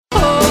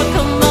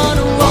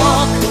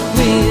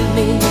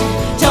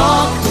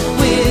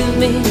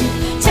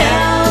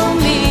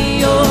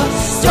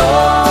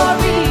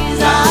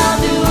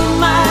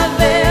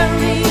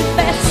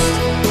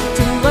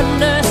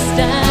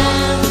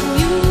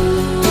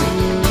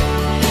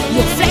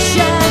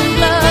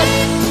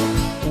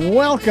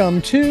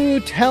Welcome to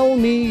Tell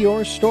Me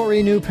Your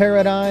Story, New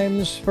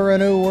Paradigms for a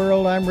New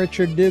World. I'm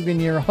Richard Dugan,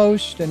 your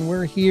host, and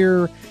we're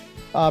here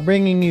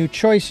bringing you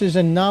choices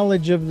and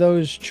knowledge of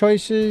those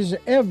choices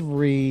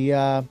every,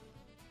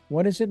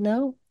 what is it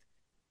now?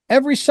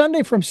 Every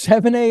Sunday from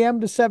 7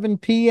 a.m. to 7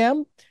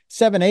 p.m.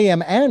 7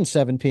 a.m. and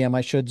 7 p.m., I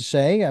should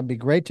say. It'd be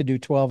great to do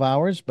 12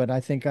 hours, but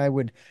I think I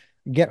would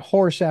get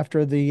hoarse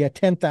after the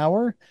 10th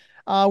hour.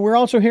 We're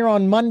also here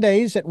on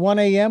Mondays at 1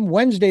 a.m.,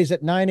 Wednesdays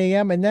at 9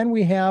 a.m., and then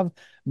we have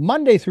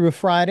Monday through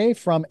Friday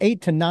from 8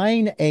 to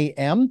 9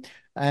 a.m.,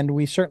 and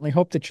we certainly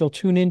hope that you'll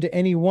tune into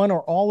any one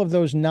or all of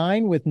those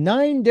 9 with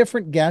 9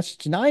 different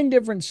guests, 9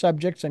 different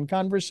subjects and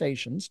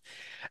conversations.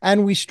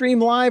 And we stream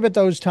live at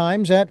those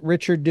times at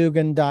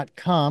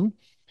richarddugan.com.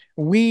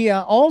 We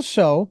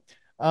also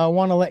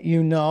want to let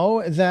you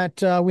know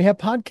that we have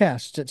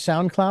podcasts at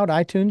SoundCloud,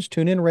 iTunes,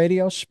 TuneIn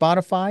Radio,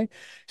 Spotify,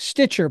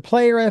 Stitcher,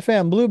 Player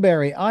FM,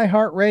 Blueberry,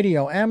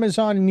 iHeartRadio,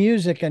 Amazon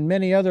Music, and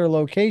many other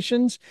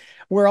locations.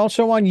 We're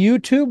also on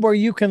YouTube, where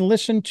you can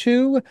listen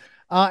to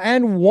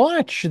and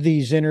watch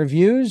these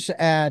interviews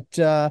at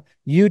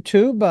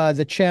YouTube,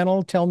 the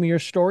channel Tell Me Your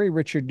Story,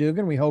 Richard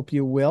Dugan. We hope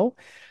you will.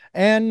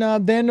 And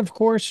then, of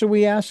course,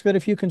 we ask that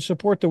if you can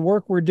support the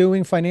work we're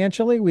doing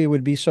financially, we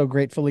would be so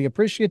gratefully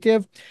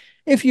appreciative.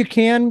 If you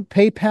can,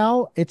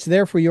 PayPal, it's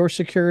there for your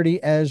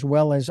security as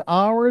well as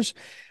ours.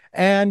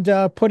 And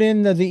put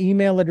in the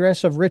email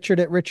address of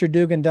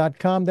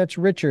richard@richarddugan.com. That's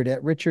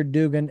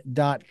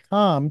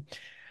richard@richarddugan.com.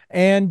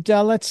 And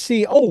let's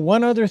see. Oh,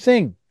 one other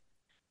thing.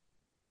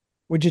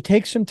 Would you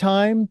take some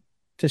time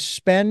to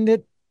spend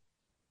it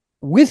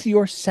with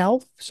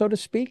yourself, so to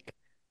speak,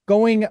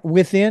 going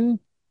within,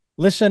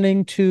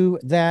 listening to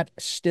that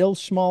still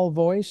small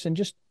voice and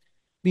just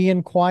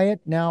being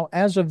quiet? Now,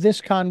 as of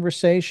this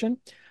conversation,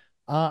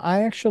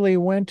 I actually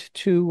went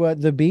to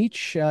the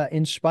beach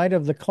in spite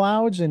of the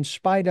clouds, in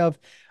spite of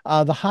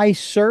the high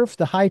surf,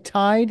 the high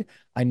tide.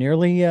 I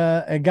nearly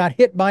got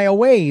hit by a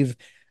wave,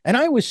 and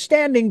I was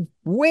standing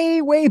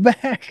way, way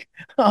back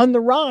on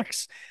the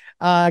rocks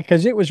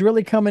because it was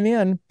really coming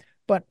in.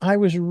 But I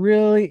was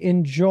really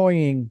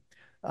enjoying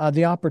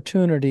the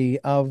opportunity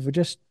of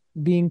just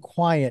being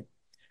quiet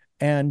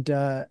and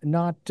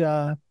not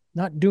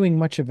doing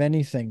much of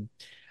anything.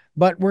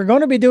 But we're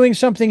going to be doing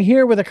something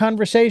here with a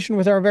conversation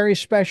with our very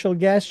special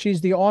guest. She's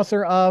the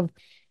author of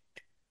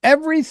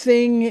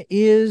Everything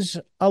is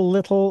a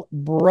Little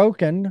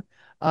Broken.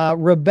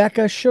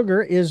 Rebecca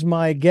Sugar is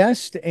my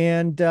guest,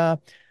 and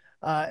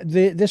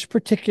this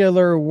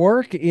particular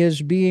work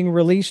is being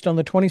released on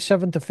the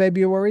 27th of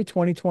February,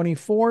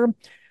 2024.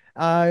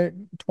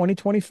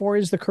 2024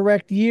 is the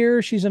correct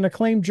year. She's an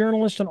acclaimed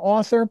journalist and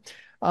author.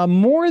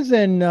 More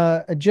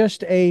than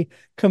just a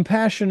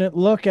compassionate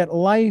look at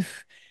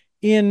life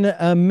in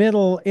the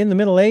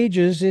Middle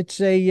Ages, it's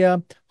a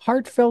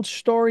heartfelt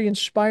story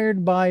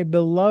inspired by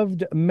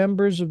beloved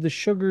members of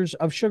Sugar's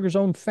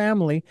own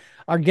family,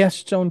 our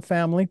guest's own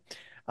family.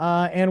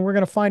 And we're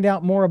going to find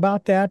out more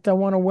about that. I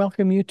want to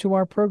welcome you to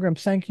our program.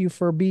 Thank you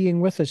for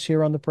being with us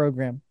here on the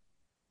program.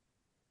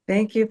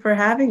 Thank you for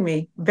having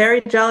me.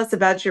 Very jealous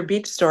about your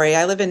beach story.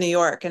 I live in New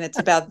York and it's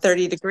about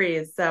 30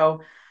 degrees.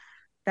 So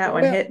that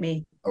one hit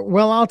me.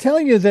 Well, I'll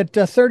tell you that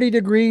 30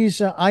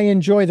 degrees, I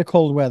enjoy the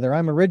cold weather.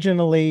 I'm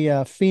originally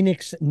a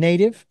Phoenix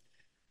native.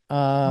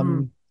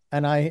 And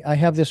I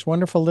have this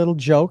wonderful little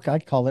joke. I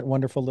call it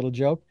wonderful little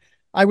joke.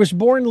 I was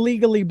born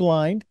legally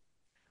blind.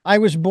 I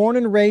was born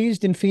and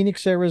raised in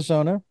Phoenix,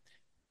 Arizona.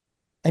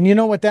 And you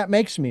know what that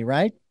makes me,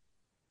 right?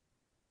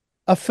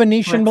 A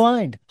Phoenician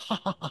blind.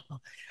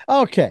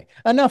 Okay,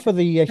 enough of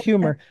the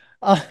humor.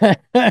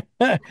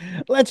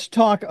 Let's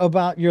talk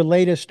about your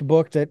latest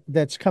book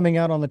that's coming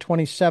out on the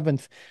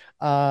 27th.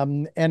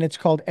 And it's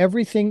called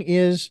Everything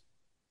is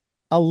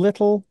a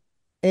Little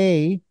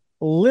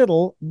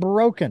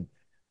Broken.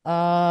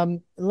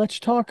 Let's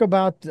talk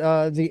about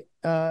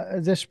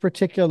this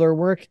particular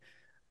work.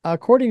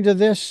 According to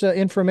this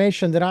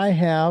information that I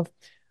have,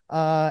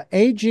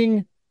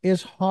 aging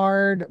is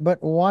hard,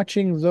 but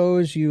watching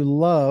those you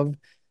love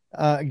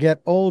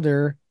get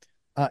older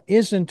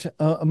isn't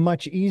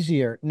much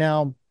easier.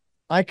 Now,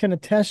 I can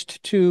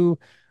attest to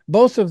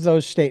both of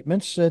those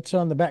statements. It's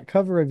on the back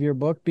cover of your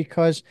book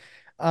because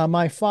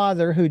my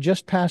father, who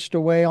just passed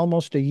away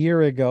almost a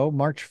year ago,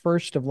 March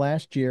 1st of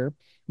last year,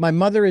 my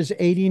mother is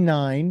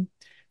 89,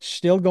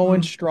 still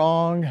going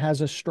strong, has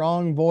a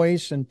strong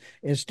voice, and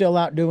is still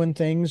out doing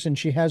things. And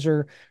she has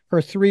her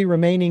 3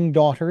 remaining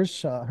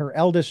daughters. Her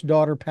eldest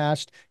daughter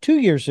passed 2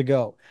 years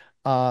ago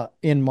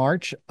in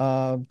March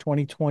of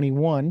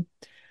 2021.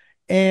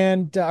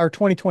 Or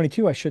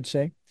 2022, I should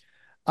say.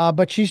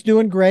 But she's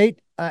doing great.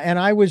 And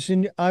I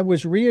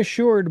was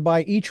reassured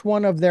by each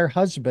one of their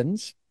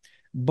husbands,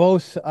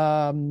 both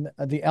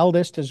the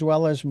eldest as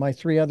well as my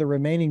 3 other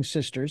remaining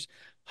sisters'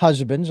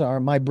 husbands are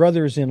my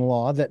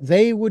brothers-in-law, that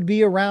they would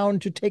be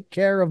around to take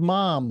care of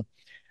mom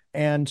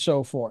and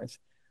so forth.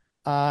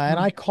 And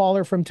I call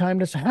her from time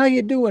to time, how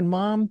you doing,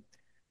 Mom?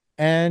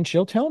 And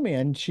she'll tell me.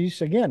 And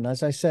she's, again,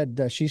 as I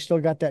said, she's still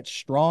got that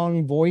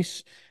strong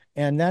voice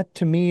And that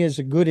to me is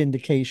a good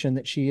indication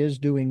that she is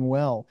doing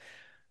well.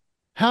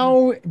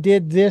 How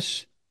did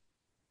this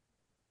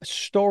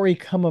story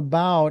come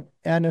about?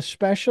 And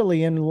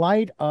especially in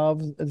light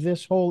of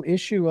this whole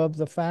issue of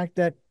the fact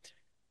that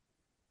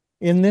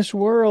in this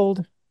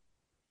world,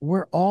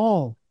 we're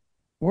all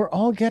we're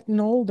all getting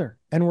older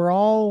and we're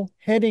all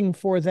heading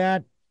for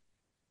that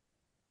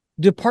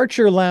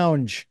departure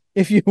lounge,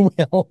 if you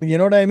will. You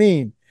know what I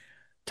mean?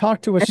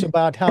 Talk to us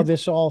about how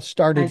this all I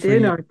started for do you.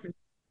 know.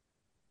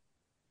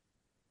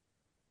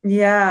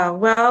 Yeah,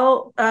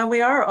 well,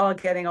 we are all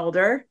getting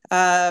older,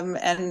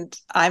 and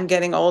I'm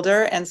getting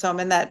older, and so I'm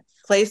in that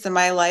place in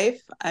my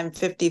life. I'm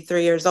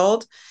 53 years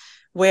old,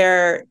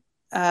 where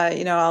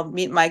I'll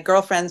meet my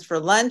girlfriends for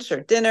lunch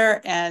or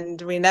dinner,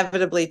 and we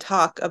inevitably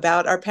talk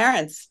about our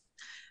parents.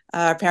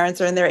 Our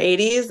parents are in their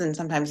 80s and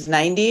sometimes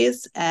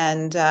 90s,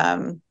 and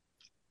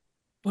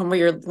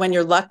when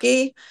you're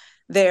lucky,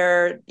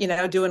 they're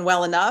doing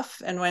well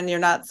enough, and when you're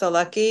not so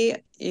lucky,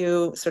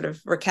 you sort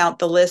of recount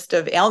the list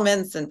of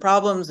ailments and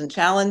problems and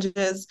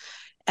challenges,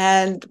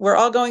 and we're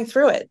all going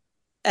through it.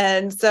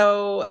 And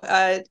so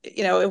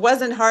it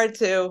wasn't hard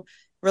to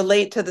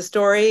relate to the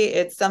story.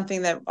 It's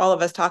something that all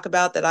of us talk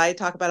about, that I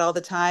talk about all the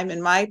time.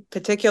 In my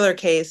particular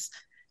case,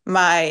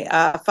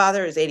 my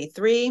father is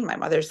 83, my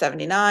mother is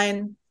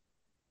 79.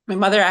 My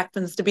mother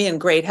happens to be in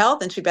great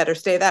health, and she better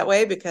stay that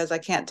way because I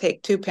can't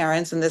take two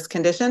parents in this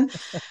condition.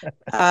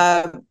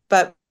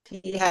 But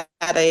he had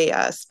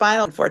a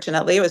spinal,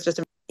 unfortunately. It was just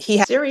he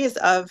had a series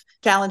of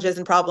challenges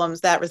and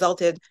problems that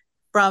resulted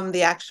from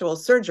the actual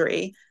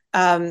surgery,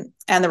 and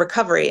the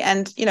recovery.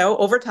 And,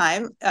 over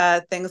time,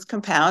 things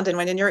compound. And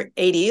when in your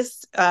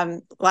 80s,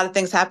 a lot of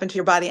things happen to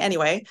your body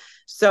anyway.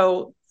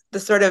 So the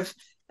sort of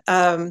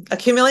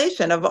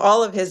accumulation of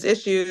all of his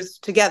issues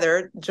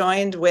together,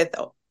 joined with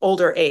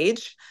older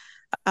age,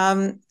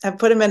 have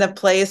put him in a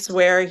place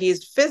where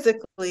he's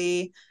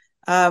physically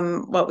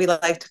what we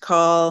like to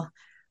call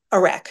a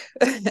wreck.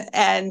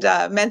 And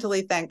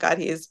mentally, thank God,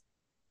 he's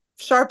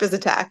sharp as a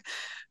tack.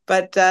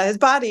 But his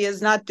body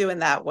is not doing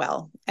that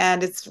well,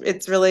 and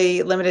it's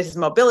really limited his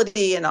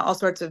mobility and all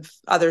sorts of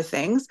other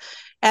things.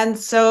 And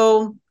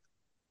so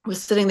I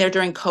was sitting there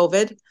during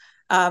COVID.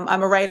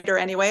 I'm a writer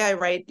anyway. I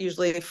write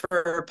usually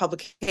for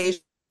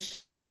publications,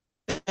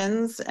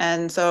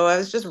 and so I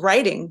was just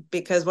writing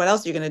because what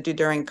else are you going to do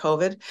during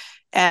COVID?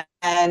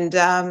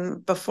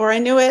 And before I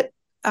knew it,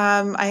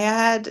 I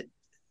had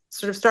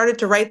sort of started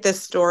to write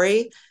this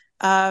story,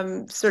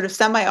 sort of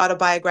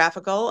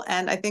semi-autobiographical.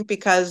 And I think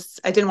because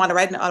I didn't want to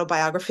write an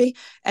autobiography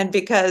and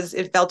because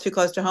it felt too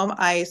close to home,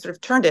 I sort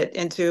of turned it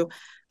into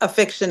a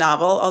fiction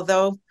novel.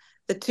 Although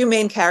the two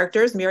main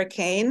characters, Mira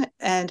Cayne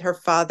and her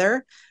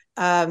father,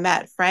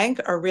 Matt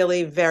Frank, are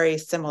really very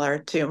similar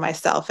to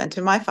myself and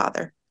to my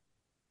father.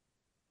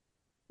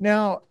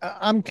 Now,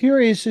 I'm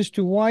curious as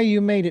to why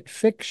you made it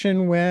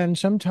fiction when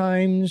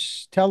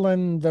sometimes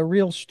telling the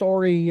real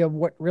story of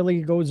what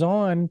really goes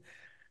on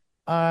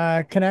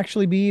can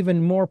actually be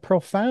even more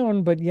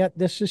profound, but yet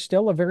this is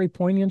still a very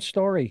poignant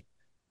story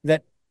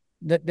that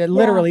that Yeah.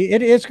 literally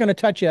it is going to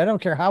touch you. I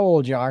don't care how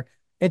old you are,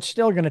 it's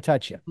still going to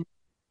touch you.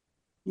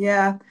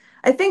 Yeah,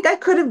 I think I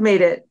could have made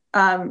it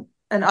an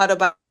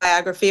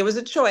autobiography. It was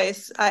a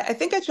choice. I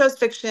think I chose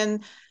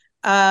fiction,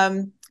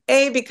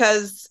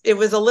 because it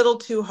was a little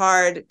too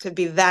hard to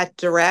be that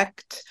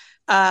direct,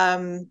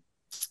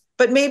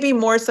 but maybe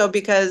more so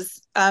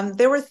because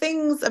there were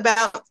things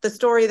about the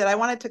story that I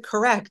wanted to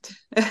correct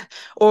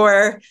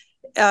or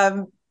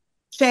um,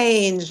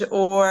 change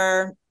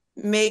or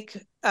make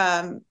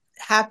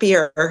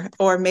happier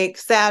or make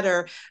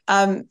sadder.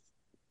 Um,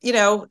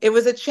 it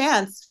was a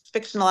chance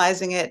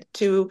fictionalizing it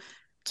to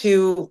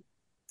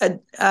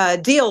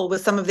deal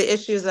with some of the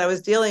issues that I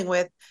was dealing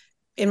with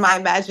in my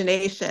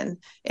imagination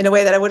in a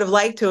way that I would have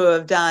liked to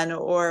have done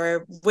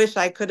or wish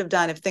I could have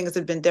done if things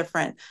had been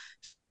different.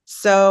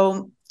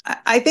 So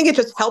I think it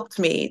just helped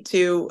me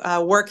to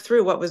work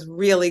through what was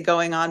really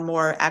going on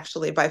more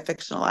actually by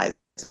fictionalizing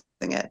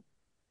it.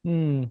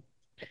 Hmm.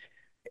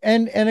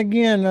 And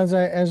again,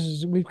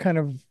 as we've kind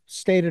of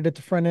stated at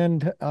the front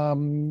end,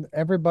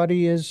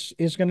 everybody is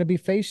going to be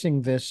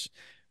facing this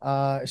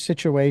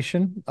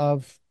situation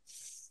of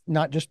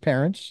not just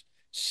parents,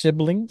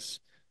 siblings.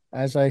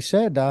 As I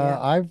said,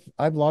 Yeah.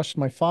 I've lost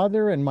my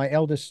father and my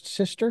eldest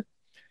sister,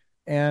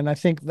 and I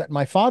think that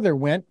my father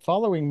went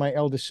following my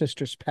eldest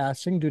sister's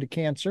passing due to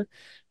cancer,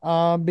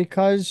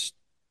 because,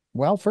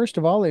 well, first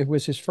of all, it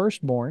was his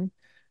firstborn.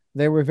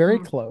 They were very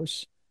Mm.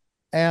 close.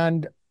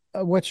 And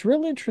what's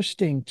real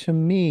interesting to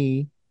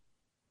me,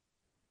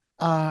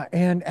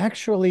 and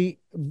actually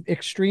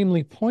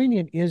extremely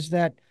poignant, is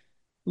that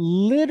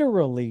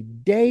literally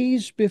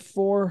days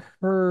before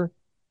her,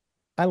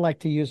 I like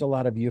to use a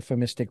lot of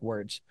euphemistic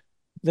words,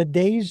 the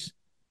days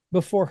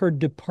before her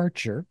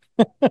departure,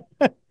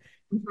 Mhm.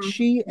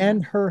 she Yeah.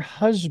 and her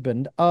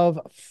husband of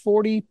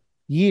 40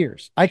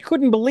 years, I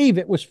couldn't believe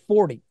it was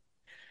 40.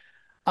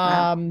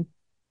 Wow. Um,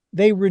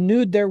 they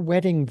renewed their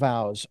wedding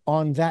vows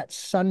on that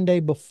Sunday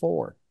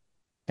before,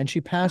 and she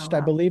Oh, passed, I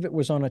wow. believe it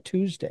was on a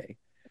Tuesday.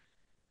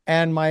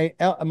 And my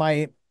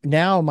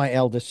now my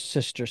eldest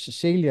sister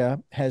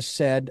Cecilia has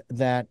said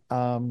that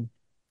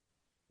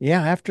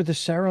yeah, after the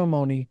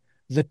ceremony,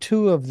 the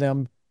two of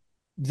them,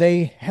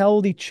 they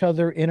held each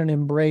other in an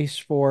embrace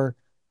for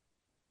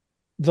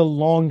the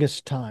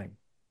longest time.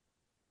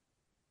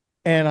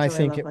 And That's I really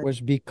think it lovely.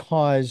 was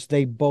because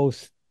they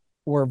both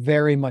were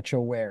very much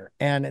aware.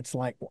 And it's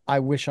like, I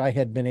wish I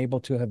had been able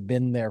to have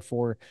been there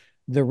for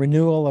the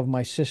renewal of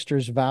my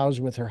sister's vows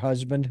with her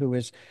husband, who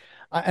is,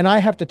 and I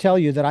have to tell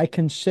you that I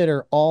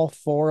consider all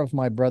four of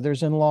my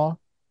brothers-in-law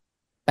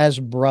as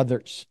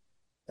brothers.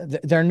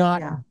 They're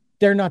not, Yeah.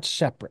 they're not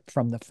separate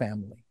from the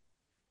family.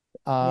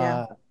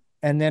 Yeah. Uh,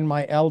 and then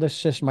my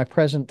eldest sister, my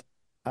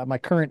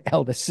current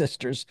eldest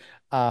sister's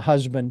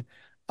husband,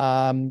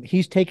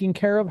 he's taking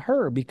care of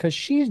her because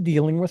she's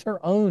dealing with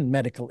her own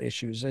medical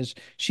issues as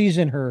she's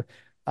in her,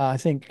 I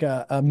think,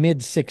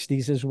 mid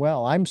 60s as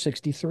well. I'm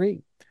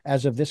 63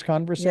 as of this Yeah.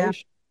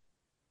 conversation.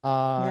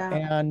 Yeah.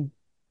 And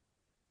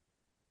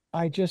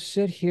I just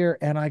sit here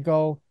and I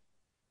go,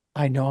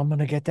 I know I'm going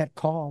to get that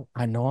call.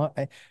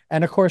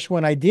 And of course,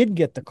 when I did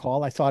get the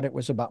call, I thought it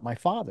was about my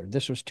father.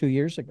 This was 2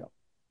 years ago.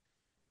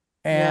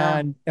 Yeah.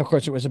 And of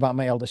course, it was about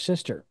my eldest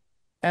sister.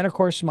 And of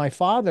course, my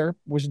father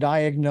was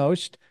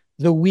diagnosed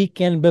the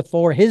weekend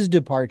before his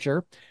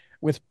departure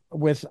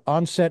with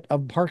onset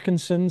of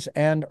Parkinson's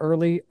and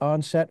early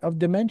onset of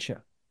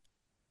dementia.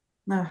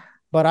 Ugh.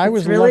 But I It's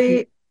was lucky.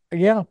 really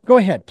Yeah, go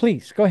ahead,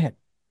 please. Go ahead.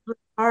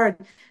 hard.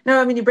 No,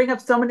 I mean, you bring up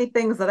so many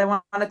things that I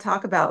want to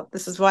talk about.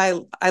 This is why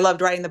I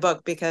loved writing the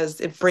book because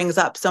it brings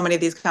up so many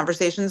of these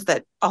conversations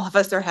that all of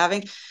us are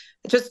having.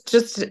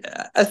 Just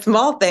a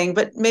small thing,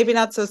 but maybe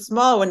not so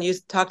small when you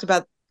talked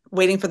about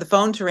waiting for the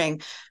phone to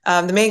ring.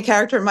 The main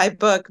character in my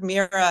book,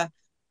 Mira,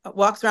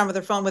 walks around with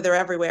her phone with her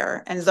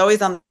everywhere and is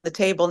always on the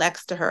table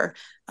next to her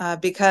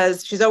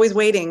because she's always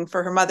waiting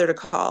for her mother to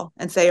call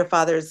and say her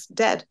father's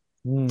dead.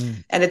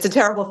 Mm, And it's a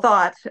terrible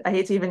thought. I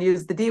hate to even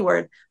use the D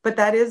word, but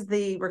that is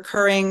the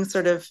recurring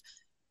sort of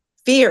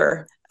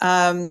fear.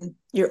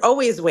 You're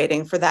always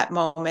waiting for that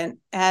moment,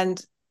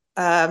 and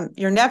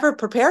you're never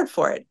prepared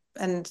for it.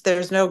 And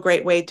there's no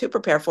great way to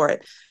prepare for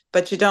it,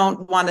 but you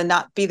don't want to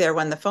not be there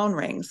when the phone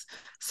rings.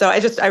 So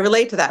I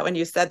relate to that when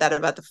you said that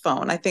about the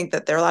phone. I think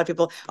that there are a lot of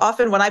people.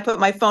 Often when I put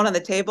my phone on the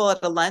table at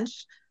a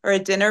lunch or a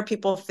dinner,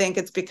 people think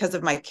it's because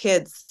of my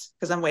kids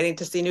because I'm waiting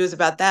to see news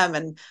about them.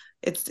 And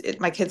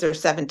my kids are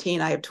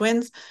 17. I have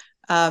twins.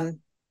 Um,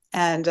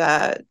 and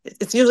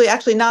it's usually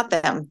actually not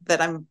them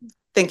that I'm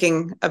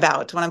thinking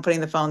about when I'm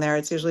putting the phone there.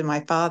 It's usually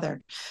my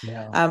father.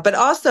 yeah. But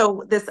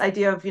also this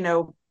idea of,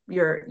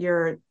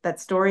 your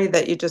that story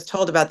that you just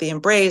told about the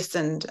embrace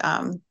and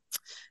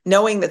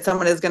knowing that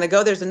someone is going to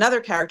go. There's another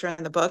character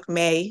in the book,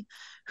 Mae,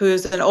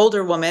 who's an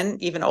older woman,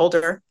 even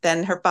older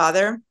than her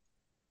father,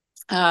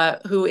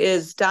 who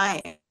is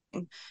dying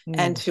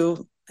and Mm,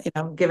 to,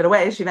 give it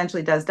away. She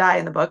eventually does die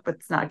in the book, but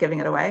it's not giving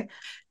it away.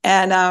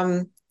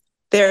 And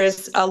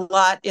there's a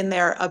lot in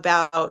there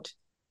about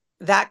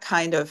that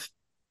kind of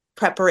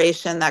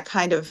preparation, that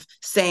kind of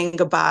saying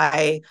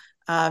goodbye.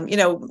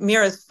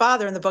 Mira's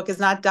father in the book is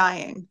not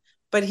dying,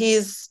 but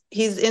he's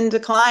in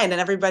decline,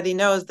 and everybody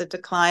knows that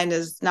decline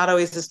is not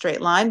always a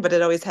straight line, but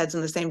it always heads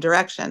in the same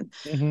direction.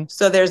 hmm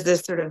So there's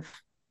this sort of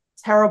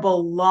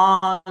terrible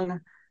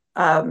long,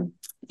 um,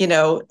 you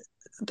know,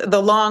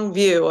 the long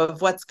view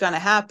of what's going to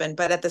happen.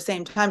 But at the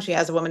same time, she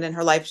has a woman in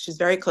her life she's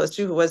very close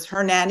to who was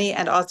her nanny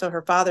and also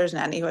her father's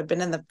nanny who had been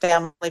in the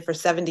family for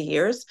 70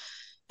 years.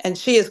 And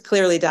she is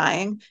clearly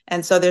dying.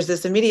 And so there's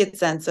this immediate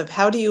sense of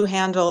how do you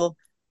handle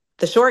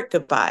the short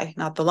goodbye,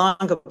 not the long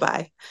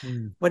goodbye?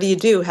 mm, What do you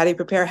do? How do you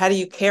prepare? How do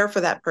you care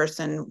for that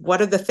person?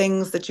 What are the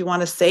things that you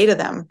want to say to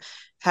them?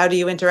 How do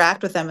you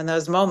interact with them in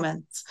those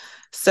moments?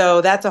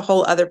 So that's a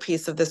whole other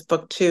piece of this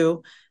book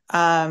too.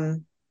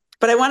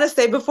 But I want to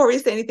say before we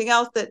say anything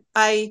else that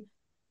I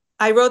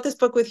wrote this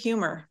book with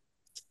humor.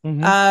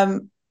 hmm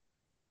Um,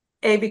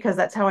 because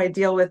that's how I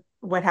deal with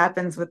what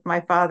happens with my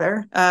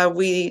father.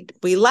 We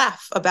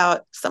laugh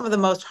about some of the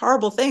most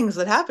horrible things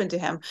that happen to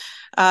him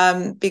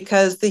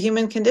because the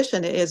human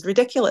condition is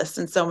ridiculous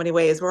in so many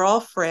ways. We're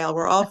all frail,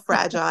 we're all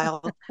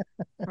fragile,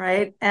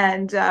 right?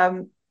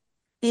 And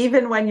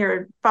even when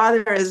your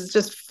father is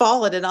just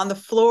fallen and on the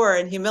floor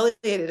and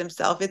humiliated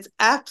himself, it's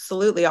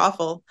absolutely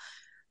awful.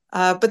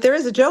 But there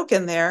is a joke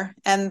in there,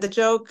 and the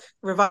joke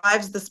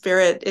revives the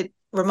spirit. It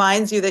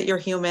reminds you that you're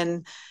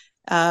human,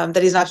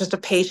 that he's not just a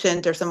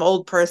patient or some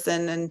old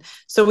person. And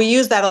so we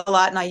use that a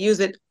lot, and I use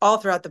it all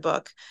throughout the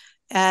book,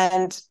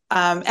 and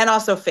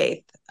also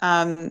faith.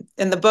 In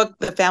the book,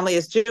 the family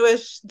is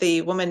Jewish.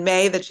 The woman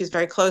Mae that she's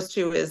very close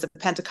to is a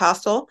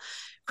Pentecostal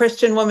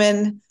Christian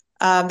woman.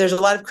 There's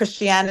a lot of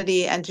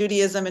Christianity and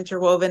Judaism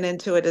interwoven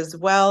into it as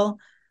well,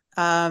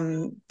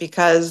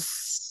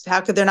 because how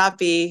could there not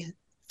be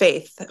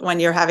faith when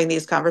you're having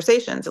these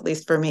conversations? At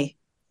least for me.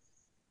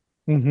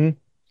 hmm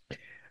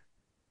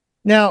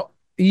Now,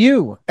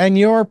 you and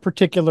your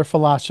particular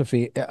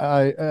philosophy,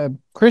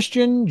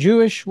 Christian,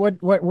 Jewish,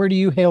 where do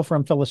you hail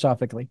from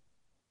philosophically?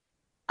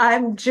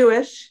 I'm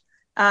Jewish,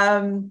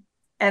 and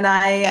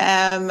I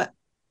am.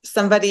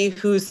 somebody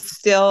who's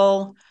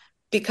still,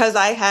 because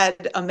I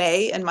had a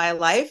Mae in my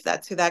life,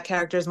 that's who that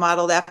character is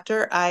modeled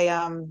after.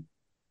 I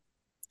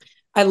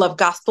love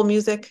gospel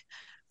music.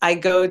 I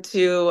go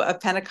to a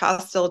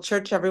Pentecostal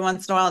church every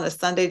once in a while on a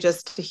Sunday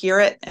just to hear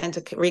it and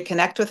to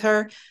reconnect with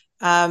her.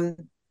 Um,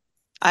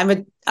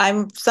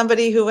 I'm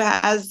somebody who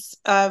has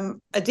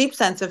a deep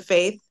sense of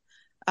faith,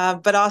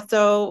 but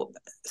also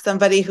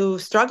somebody who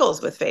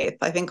struggles with faith.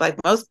 I think, like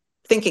most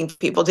thinking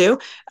people do,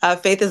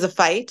 faith is a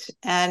fight,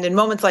 and in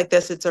moments like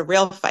this, it's a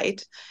real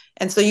fight.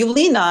 And so you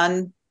lean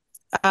on,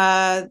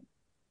 uh,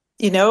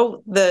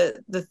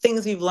 the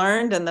things you've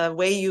learned and the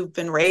way you've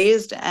been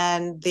raised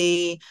and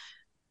the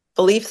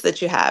beliefs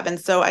that you have. And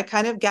so I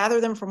kind of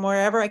gather them from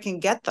wherever I can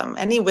get them.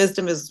 Any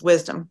wisdom is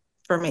wisdom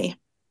for me.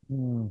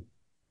 Mm.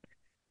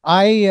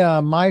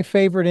 I my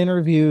favorite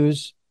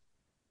interviews,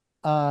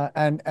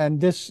 and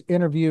this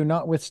interview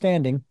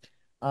notwithstanding,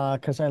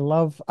 because I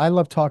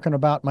love talking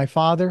about my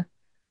father,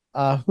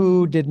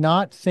 who Mm-hmm. did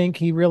not think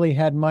he really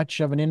had much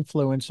of an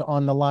influence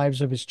on the lives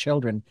of his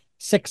children,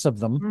 six of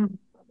them. Mm-hmm.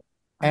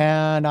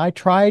 And I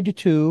tried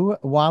to,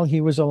 while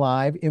he was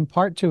alive,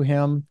 impart to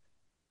him,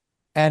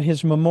 and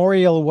his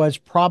memorial was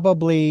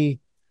probably,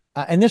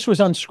 and this was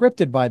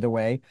unscripted, by the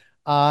way,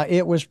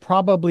 it was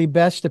probably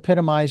best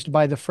epitomized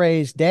by the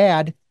phrase,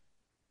 Dad,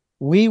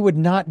 we would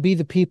not be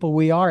the people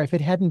we are if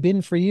it hadn't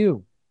been for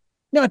you.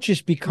 Not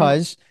just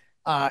because,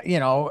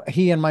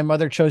 he and my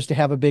mother chose to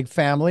have a big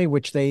family,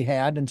 which they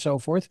had, and so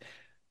forth,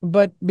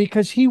 but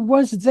because he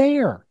was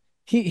there.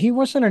 He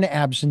wasn't an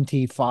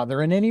absentee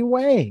father in any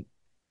way.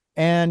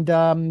 And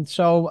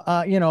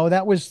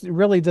that was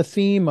really the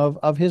theme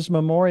of his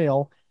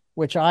memorial,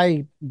 which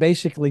I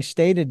basically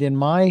stated in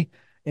my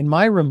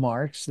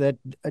remarks that,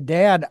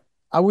 Dad,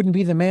 I wouldn't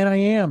be the man I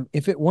am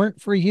if it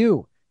weren't for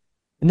you.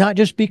 Not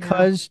just Yeah.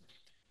 because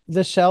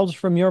the cells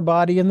from your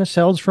body and the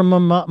cells from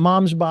my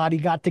mom's body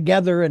got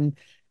together, and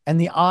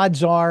the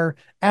odds are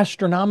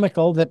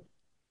astronomical that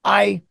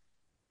I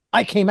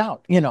I came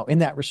out, in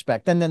that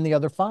respect, and then the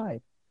other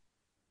five.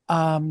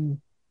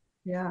 Um,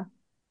 Yeah.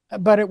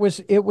 but it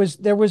was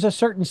there was a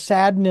certain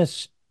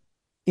sadness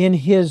in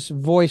his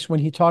voice when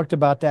he talked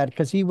about that,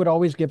 because he would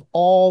always give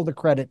all the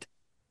credit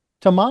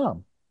to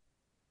Mom.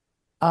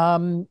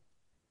 Um,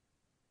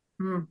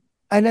 Mm.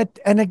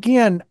 and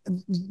again,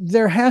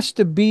 there has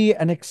to be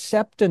an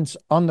acceptance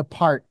on the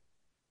part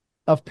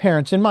of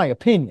parents, in my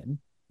opinion,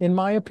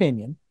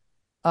 that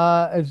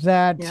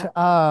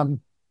Yeah.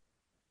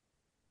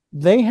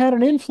 they had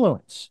an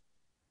influence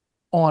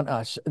on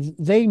us.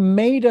 They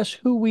made us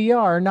who we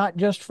are, not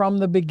just from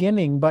the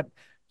beginning, but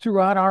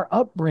throughout our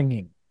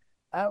upbringing.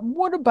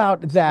 What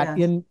about that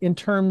Yes. in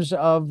terms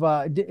of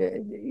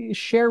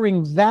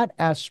sharing that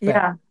aspect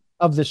Yeah.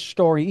 of the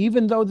story?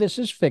 Even though this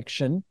is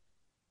fiction,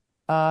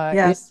 it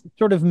Yes.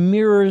 sort of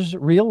mirrors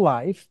real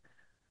life.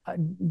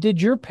 Do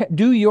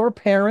your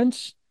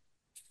parents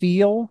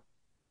feel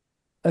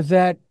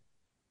that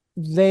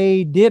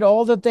they did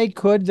all that they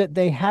could, that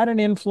they had an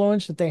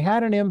influence, that they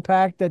had an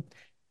impact, that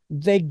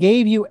they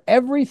gave you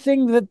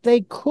everything that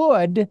they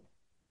could,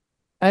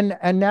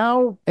 and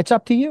now it's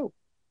up to you?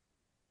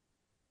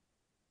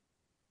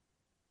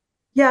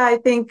 Yeah, I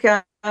think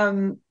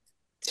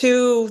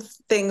two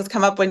things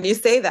come up when you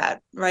say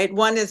that, right?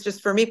 One is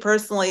just for me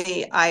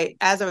personally,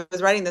 as I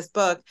was writing this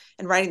book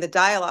and writing the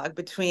dialogue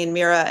between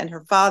Mira and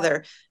her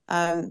father,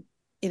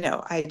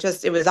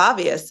 it was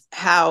obvious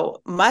how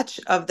much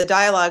of the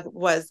dialogue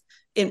was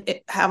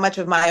how much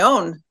of my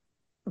own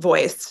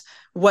voice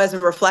was a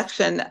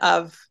reflection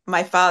of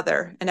my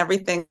father and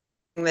everything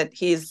that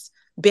he's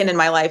been in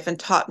my life and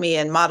taught me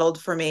and modeled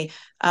for me.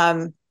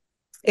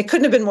 It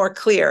couldn't have been more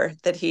clear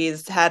that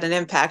he's had an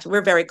impact.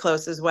 We're very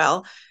close as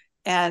well.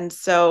 And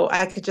so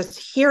I could just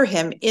hear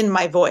him in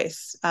my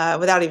voice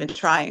without even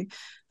trying.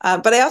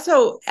 But I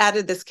also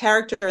added this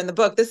character in the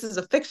book. This is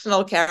a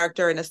fictional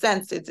character in a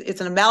sense.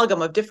 It's an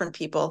amalgam of different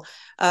people.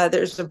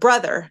 There's a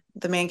brother.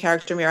 The main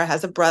character, Mira,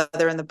 has a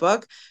brother in the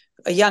book,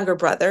 a younger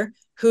brother,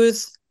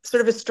 who's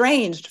sort of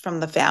estranged from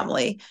the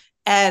family.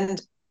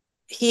 And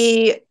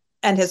he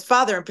and his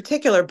father in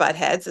particular butt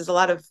heads, as a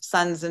lot of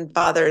sons and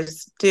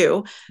fathers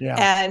do. Yeah.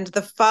 And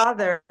the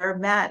father,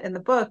 Matt, in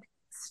the book,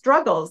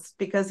 struggles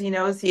because he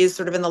knows he's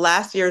sort of in the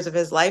last years of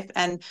his life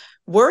and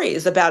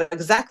worries about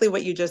exactly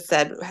what you just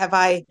said. Have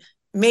I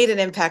made an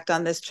impact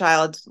on this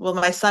child? Will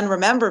my son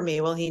remember me?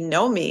 Will he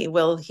know me?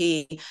 Will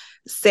he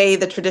say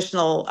the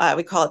traditional,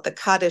 we call it the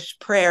Kaddish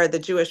prayer, the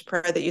Jewish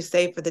prayer that you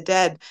say for the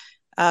dead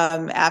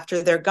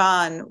after they're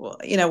gone?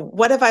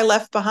 What have I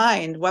left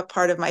behind? What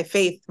part of my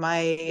faith,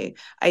 my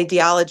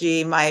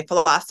ideology, my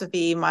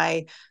philosophy,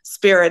 my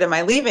spirit am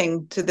I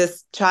leaving to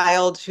this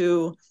child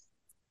who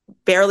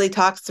barely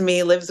talks to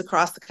me, lives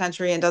across the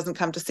country, and doesn't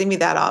come to see me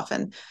that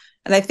often?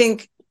 And I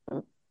think,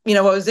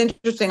 what was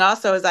interesting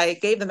also is I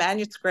gave the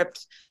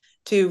manuscript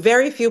to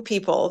very few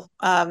people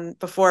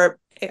before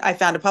I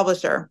found a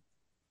publisher,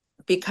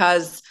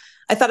 because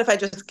I thought if I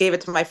just gave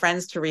it to my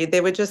friends to read,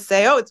 they would just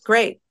say, "Oh, it's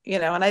great,"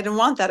 and I didn't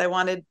want that. I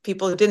wanted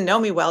people who didn't know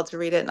me well to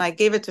read it. And I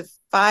gave it to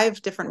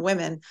 5 different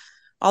women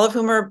all of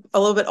whom are a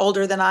little bit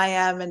older than I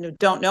am and who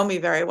don't know me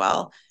very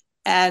well.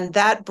 And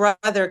that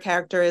brother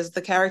character is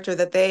the character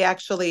that they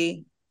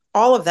actually,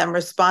 all of them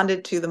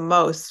responded to the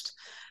most.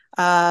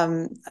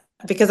 Um,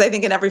 because I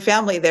think in every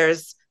family,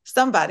 there's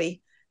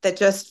somebody that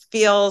just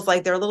feels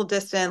like they're a little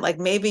distant, like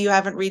maybe you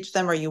haven't reached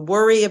them or you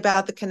worry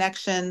about the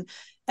connection.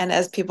 And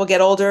as people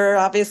get older,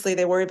 obviously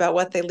they worry about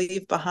what they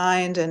leave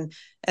behind. And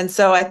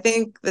so I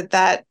think that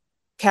that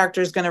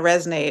character is going to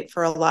resonate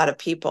for a lot of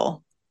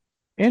people.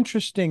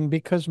 Interesting,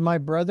 because my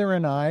brother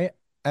and I,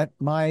 at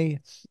my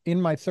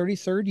in my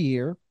 33rd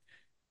year,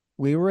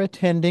 we were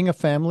attending a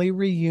family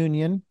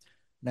reunion.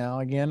 Now,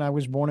 again, I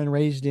was born and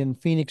raised in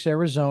Phoenix,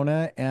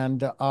 Arizona,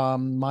 and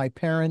my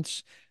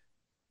parents'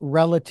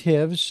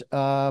 relatives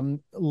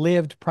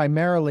lived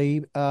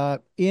primarily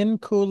in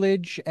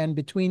Coolidge and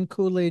between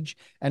Coolidge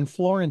and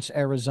Florence,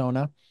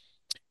 Arizona.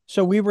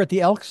 So we were at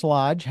the Elks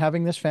Lodge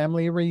having this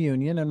family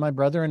reunion, and my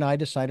brother and I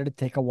decided to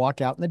take a walk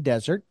out in the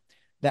desert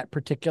that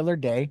particular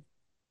day.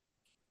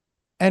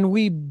 And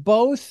we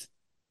both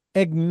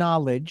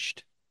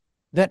acknowledged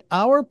that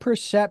our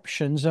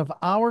perceptions of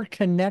our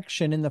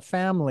connection in the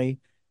family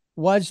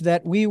was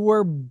that we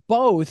were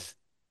both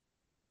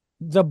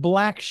the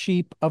black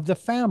sheep of the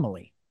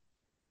family.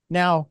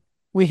 Now,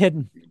 we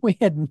had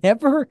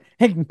never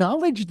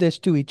acknowledged this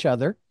to each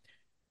other,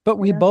 but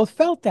we Yeah. both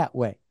felt that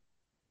way.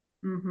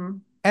 Mm-hmm.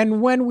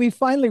 And when we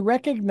finally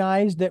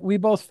recognized that we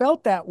both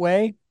felt that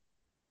way,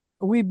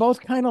 we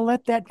both kind of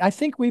let that, I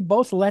think we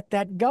both let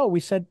that go. We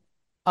said,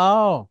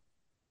 oh,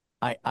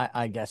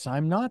 I guess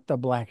I'm not the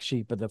black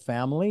sheep of the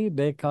family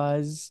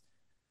because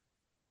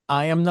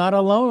I am not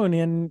alone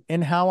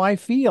in how I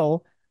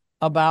feel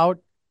about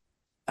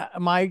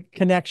my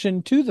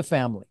connection to the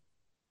family.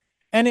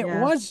 And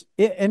Yeah.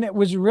 it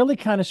was really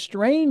kind of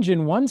strange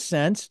in one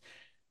sense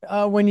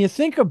when you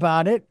think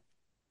about it.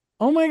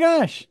 Oh my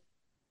gosh,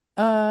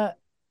 uh,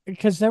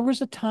 because there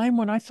was a time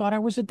when I thought I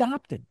was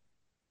adopted.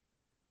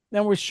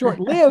 That was short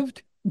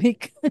lived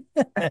because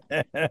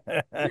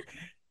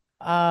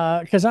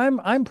because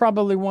I'm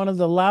probably one of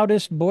the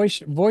loudest,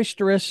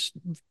 boisterous,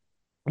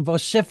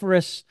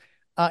 vociferous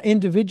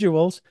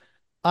individuals.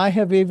 I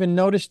have even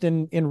noticed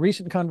in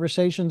recent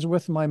conversations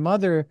with my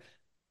mother,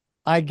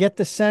 I get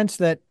the sense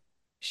that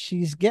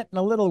she's getting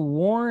a little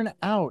worn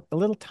out, a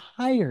little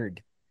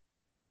tired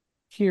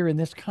here in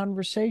this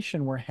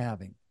conversation we're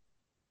having.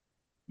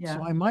 So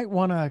Yeah. I might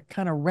want to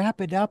kind of wrap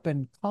it up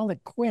and call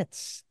it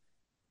quits.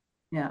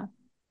 Yeah.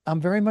 I'm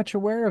very much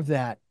aware of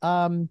that.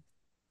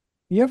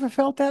 You ever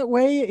felt that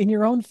way in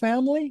your own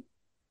family?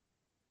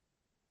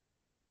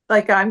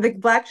 Like I'm the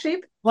black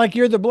sheep. Like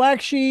you're the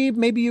black sheep,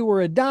 maybe you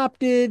were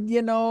adopted,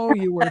 you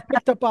were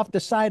picked up off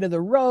the side of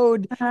the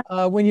road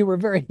when you were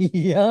very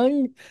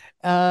young.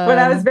 When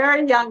I was Um,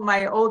 very young,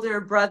 my older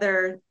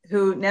brother,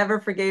 who never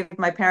forgave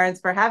my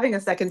parents for having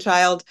a second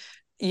child,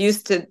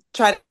 used to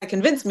try to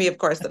convince me, of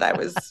course, that I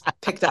was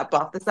picked up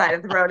off the side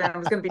of the road and I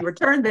was going to be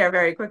returned there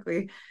very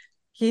quickly.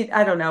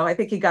 I don't know, I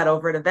think he got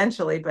over it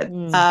eventually, but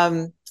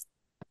mm,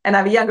 and I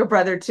have a younger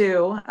brother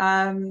too.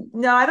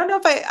 No, I don't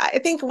know if I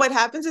think what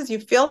happens is you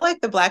feel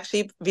like the black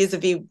sheep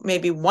vis-a-vis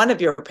maybe one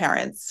of your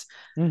parents.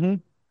 mhm.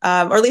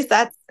 Or at least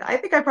that's, I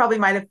think I probably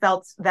might have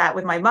felt that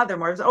with my mother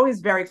more. I was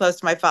always very close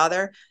to my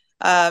father.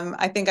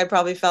 I think I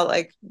probably felt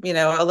like,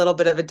 a little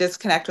bit of a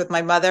disconnect with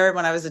my mother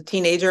when I was a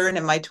teenager and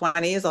in my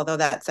 20s, although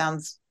that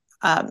sounds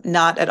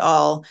not at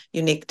all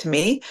unique to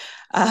me.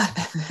 Uh,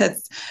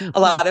 a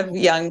lot of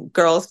young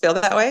girls feel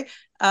that way.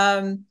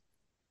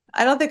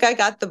 I don't think I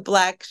got the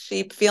black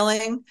sheep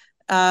feeling.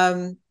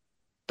 Um,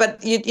 but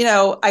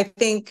I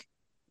think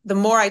the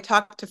more I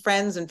talk to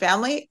friends and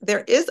family,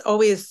 there is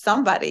always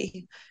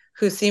somebody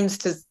who seems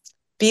to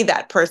be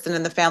that person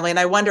in the family. And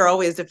I wonder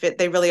always if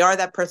they really are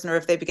that person or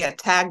if they get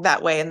tagged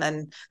that way and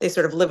then they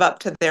sort of live up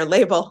to their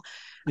label.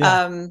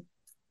 Yeah. Um,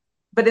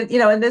 but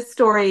in this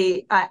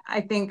story,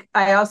 I think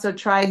I also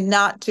tried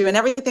not to, and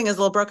everything is a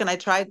little broken. I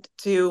tried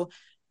to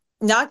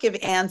not give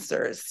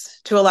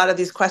answers to a lot of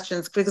these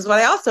questions because what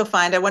I also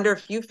find, I wonder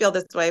if you feel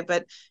this way,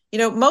 but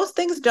most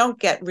things don't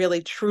get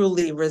really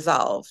truly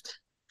resolved.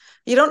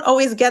 You don't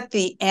always get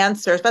the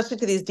answer, especially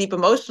to these deep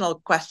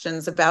emotional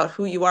questions about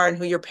who you are and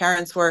who your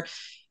parents were.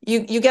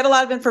 You get a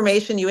lot of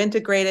information, you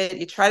integrate it,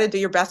 you try to do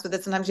your best with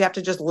it. Sometimes you have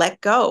to just let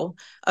go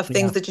of Yeah.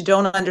 things that you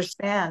don't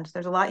understand.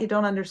 There's a lot you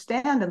don't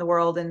understand in the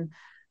world. And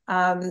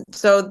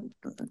so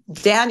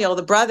Daniel,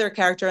 the brother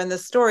character in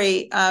this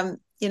story,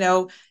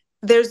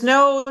 there's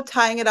no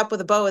tying it up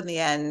with a bow in the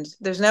end.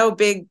 There's no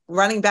big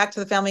running back to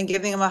the family and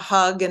giving him a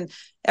hug and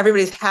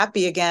everybody's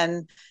happy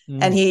again.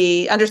 And Mm.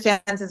 he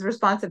understands his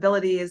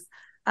responsibilities.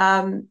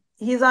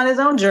 He's on his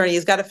own journey.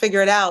 He's got to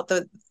figure it out.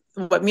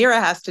 What Mira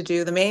has to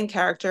do, the main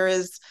character,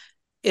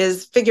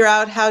 is figure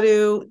out how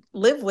to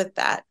live with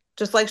that.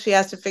 Just like she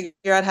has to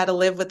figure out how to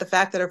live with the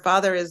fact that her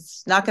father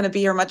is not going to be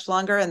here much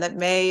longer and that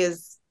Mae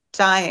is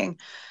dying.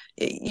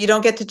 You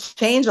don't get to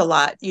change a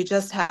lot. You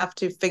just have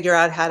to figure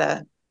out how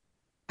to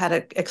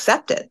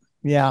accept it.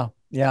 Yeah.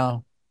 Yeah.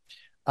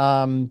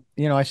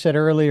 I said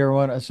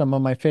earlier, some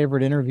of my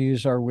favorite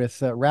interviews are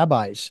with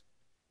rabbis.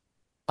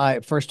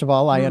 First of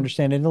all, I Mm,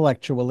 understand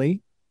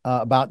intellectually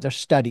about their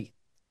study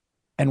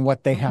and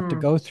what they have to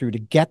hmm. go through to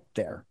get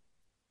there,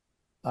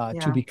 to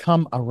Yeah.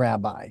 become a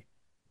rabbi.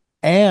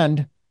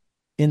 And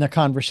in the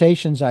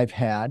conversations I've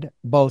had,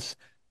 both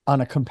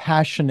on a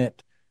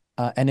compassionate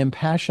and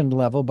impassioned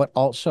level, but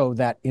also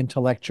that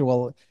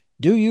intellectual,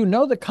 do you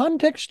know the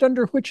context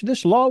under which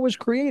this law was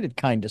created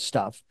kind of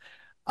stuff?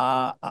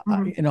 Hmm.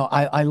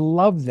 I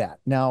love that.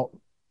 Now,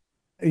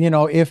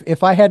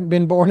 if I hadn't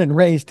been born and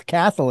raised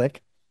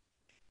Catholic,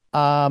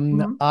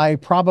 Hmm. I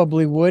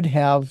probably would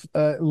have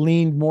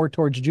leaned more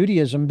towards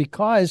Judaism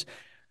because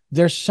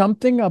there's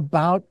something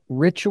about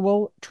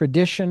ritual,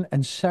 tradition,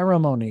 and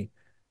ceremony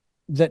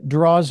that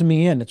draws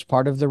me in. It's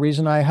part of the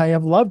reason I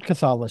have loved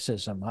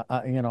Catholicism.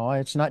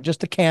 It's not just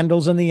the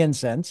candles and the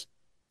incense,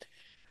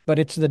 but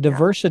it's the Yeah.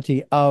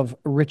 diversity of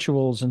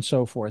rituals and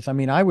so forth. I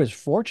mean, I was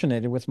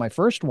fortunate with my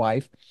first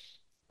wife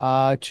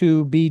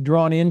to be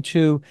drawn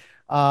into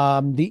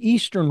the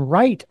Eastern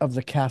Rite of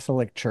the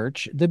Catholic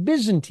Church, the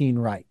Byzantine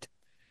Rite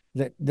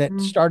that Mm-hmm.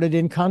 started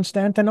in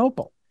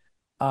Constantinople,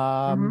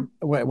 Mm-hmm.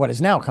 what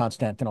is now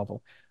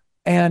Constantinople.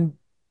 And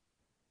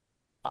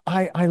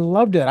I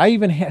loved it. I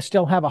even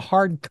still have a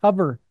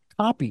hardcover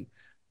copy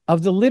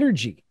of the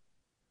liturgy,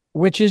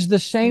 which is the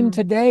same Mm-hmm.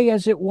 today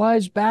as it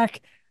was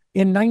back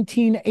in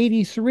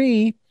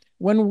 1983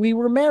 when we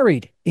were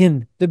married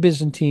in the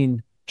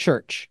Byzantine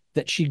church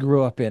that she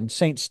grew up in,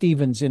 St.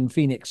 Stephen's in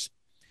Phoenix.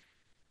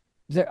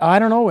 I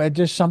don't know,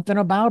 just something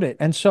about it.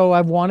 And so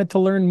I've wanted to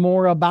learn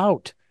more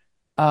about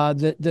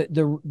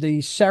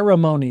the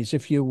ceremonies,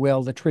 if you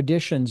will, the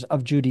traditions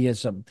of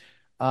Judaism.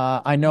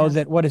 I know Yes.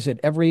 that what is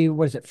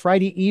it,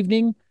 Friday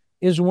evening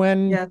is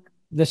when Yes.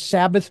 the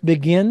Sabbath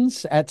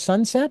begins at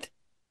sunset,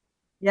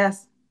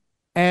 Yes.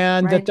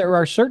 and that Right. there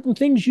are certain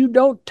things you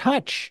don't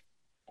touch.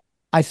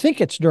 I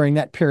think it's during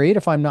that period,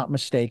 if I'm not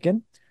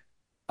mistaken.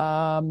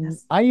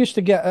 Yes. I used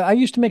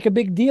to make a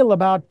big deal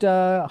about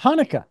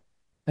Hanukkah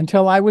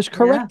until I was Yeah.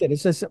 corrected. It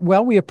says,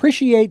 well, we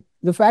appreciate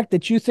the fact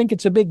that you think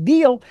it's a big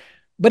deal,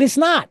 but it's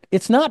not.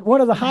 It's not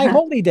one of the high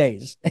holy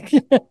days.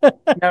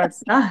 No,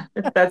 it's not.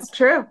 That's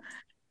true.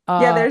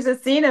 Yeah, uh, there's a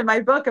scene in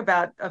my book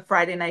about a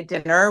Friday night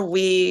dinner.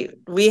 We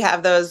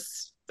have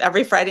those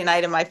every Friday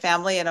night in my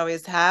family and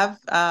always have.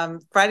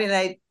 Friday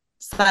night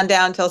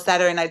sundown till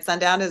Saturday night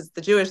sundown is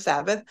the Jewish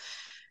Sabbath.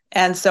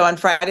 And so on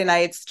Friday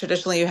nights,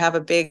 traditionally you have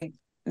a big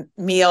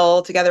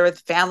meal together with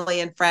family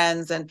and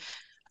friends. And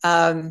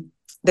um,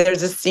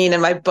 there's a scene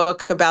in my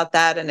book about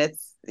that. And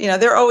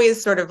they're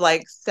always sort of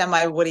like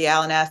semi Woody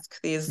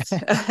Allen-esque, these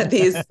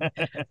these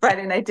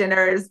Friday night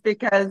dinners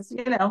because,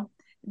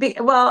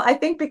 well, I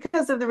think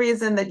because of the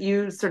reason that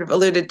you sort of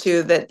alluded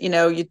to that,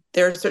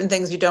 there are certain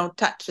things you don't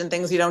touch and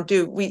things you don't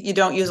do. You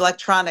don't use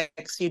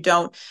electronics, you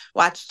don't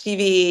watch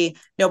TV,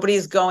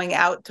 nobody's going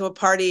out to a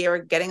party or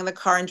getting in the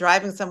car and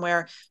driving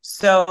somewhere.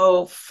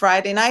 So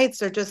Friday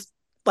nights are just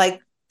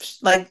like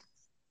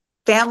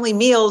family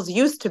meals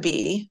used to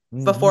be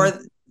mhm. before,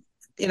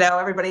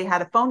 everybody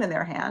had a phone in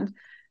their hand.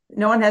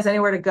 No one has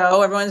anywhere to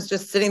go. Everyone's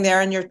just sitting there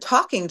and you're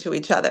talking to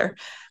each other.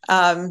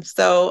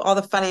 So all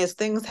the funniest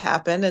things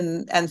happen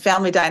and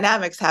family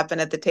dynamics happen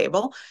at the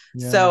table.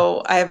 Yeah.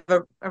 So I have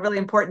a really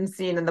important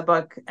scene in the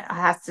book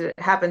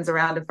happens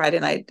around a Friday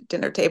night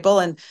dinner table.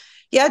 And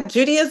yeah,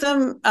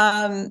 Judaism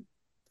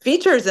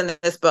features in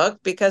this book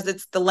because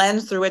it's the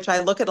lens through which I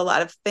look at a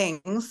lot of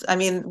things. I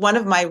mean, one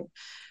of my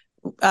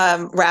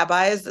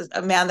rabbis,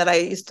 a man that I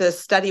used to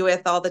study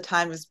with all the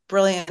time, was a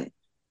brilliant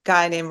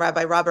guy named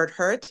Rabbi Robert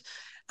Hurt.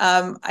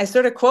 I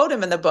sort of quote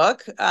him in the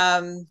book,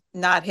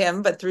 not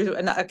him, but through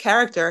a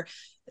character.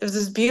 It was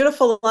this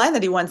beautiful line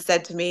that he once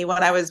said to me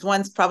when I was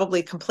once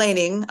probably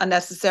complaining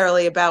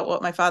unnecessarily about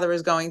what my father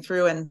was going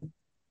through and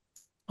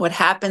what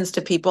happens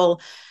to people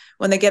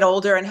when they get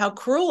older and how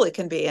cruel it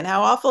can be and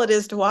how awful it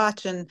is to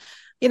watch and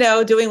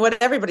doing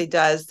what everybody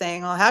does,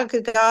 saying, well, how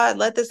could God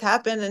let this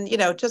happen? And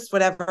just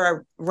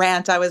whatever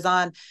rant I was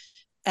on.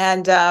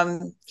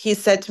 And he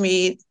said to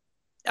me,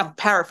 I'm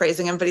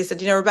paraphrasing him, but he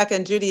said, Rebecca,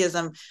 in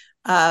Judaism,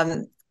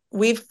 um,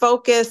 we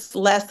focus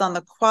less on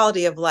the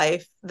quality of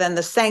life than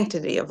the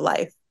sanctity of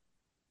life.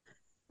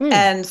 Hmm.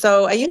 And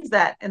so I use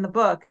that in the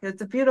book.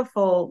 It's a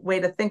beautiful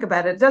way to think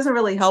about it. It doesn't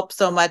really help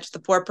so much the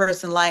poor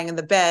person lying in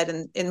the bed.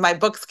 And in my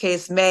book's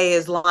case, Mae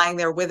is lying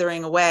there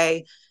withering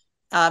away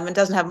and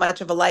doesn't have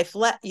much of a life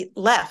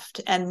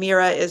left. And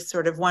Mira is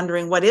sort of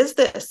wondering, what is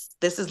this?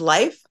 This is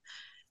life.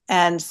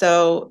 And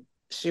so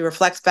she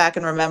reflects back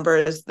and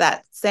remembers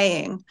that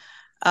saying.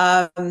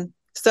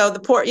 So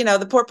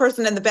the poor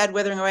person in the bed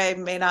withering away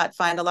may not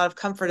find a lot of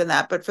comfort in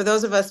that. But for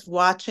those of us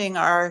watching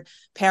our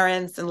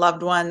parents and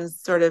loved ones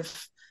sort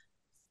of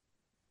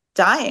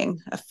dying,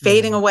 Yeah.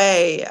 fading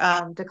away,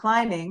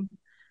 declining,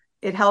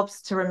 it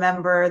helps to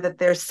remember that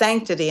there's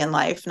sanctity in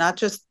life, not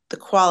just the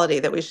quality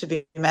that we should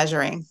be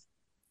measuring.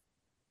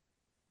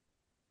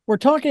 We're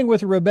talking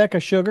with Rebecca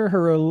Sugar,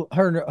 her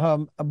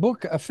a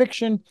book, a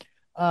fiction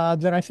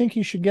that I think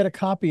you should get a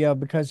copy of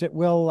because it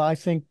will, I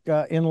think,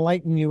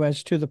 enlighten you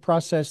as to the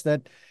process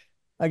that,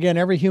 again,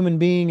 every human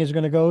being is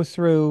going to go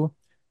through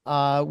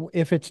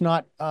if it's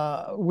not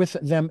with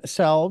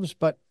themselves,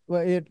 but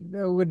it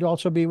would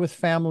also be with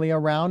family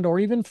around or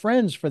even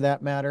friends for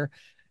that matter.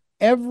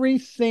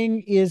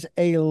 Everything is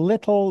a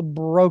little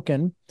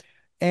broken.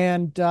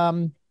 And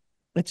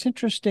it's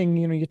interesting,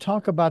 you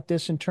talk about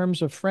this in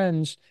terms of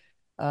friends,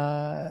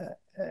 uh,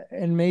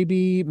 and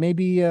maybe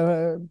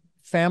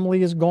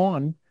family is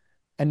gone,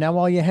 and now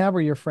all you have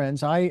are your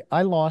friends. I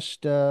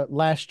lost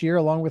last year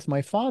along with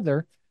my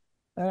father,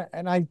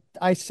 and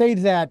I say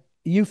that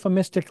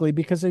euphemistically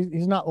because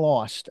he's not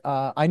lost.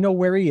 I know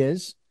where he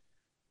is.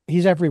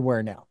 He's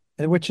everywhere now,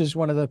 which is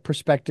one of the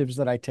perspectives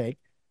that I take.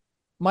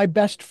 My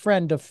best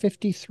friend of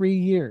 53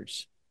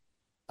 years.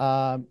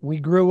 We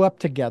grew up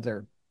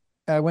together.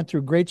 I went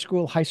through grade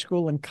school, high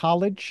school, and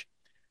college.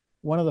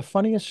 One of the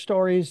funniest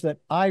stories that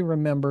I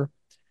remember,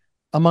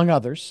 among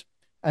others,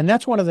 and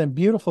that's one of the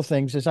beautiful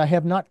things is I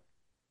have not,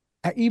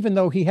 even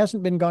though he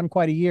hasn't been gone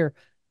quite a year,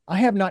 I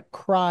have not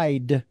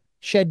cried,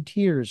 shed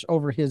tears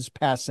over his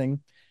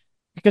passing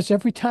because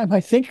every time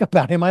I think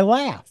about him, I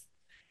laugh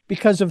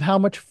because of how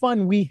much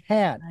fun we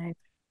had. Right.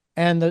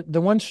 And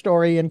the one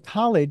story in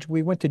college,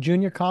 we went to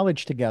junior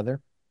college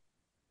together.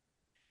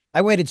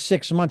 I waited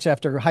 6 months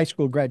after high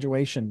school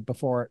graduation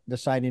before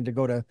deciding to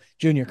go to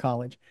junior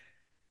college.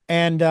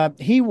 And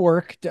he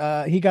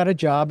got a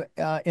job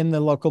in the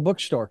local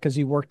bookstore because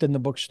he worked in the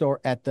bookstore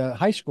at the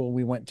high school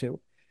we went to.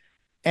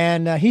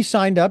 And he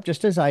signed up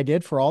just as I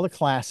did for all the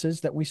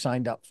classes that we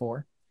signed up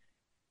for.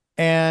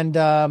 And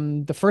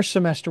the first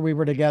semester we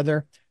were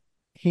together,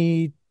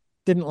 he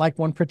didn't like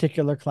one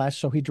particular class,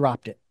 so he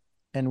dropped it.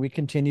 And we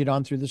continued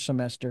on through the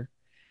semester.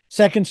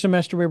 Second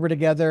semester we were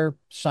together,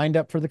 signed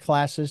up for the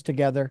classes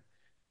together,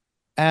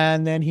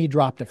 and then he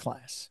dropped a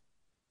class.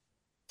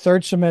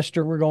 Third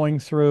semester we're going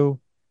through,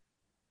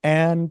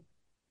 and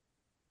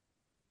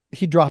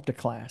he dropped a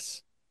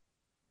class.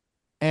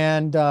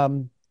 And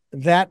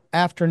that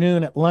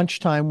afternoon at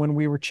lunchtime when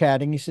we were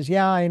chatting, he says,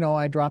 "Yeah, I know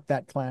I dropped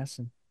that class."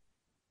 And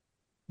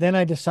then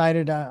I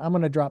decided I'm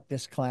going to drop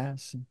this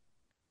class. And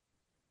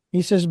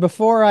he says,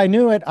 "Before I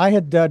knew it, I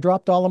had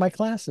dropped all of my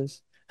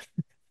classes."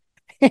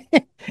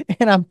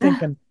 And I'm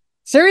thinking,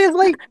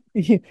 seriously?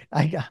 You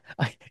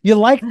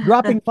like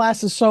dropping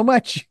classes so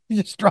much,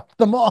 you just dropped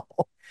them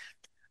all.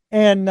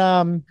 And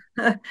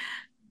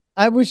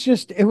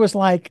it was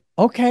like,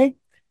 okay.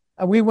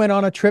 We went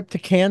on a trip to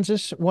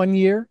Kansas one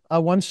year,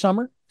 one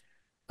summer.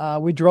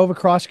 We drove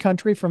across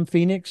country from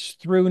Phoenix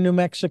through New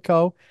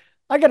Mexico.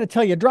 I got to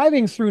tell you,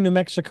 driving through New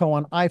Mexico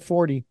on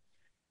I-40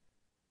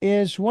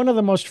 is one of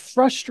the most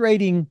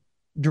frustrating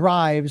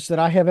drives that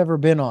I have ever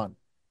been on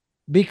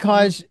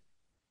because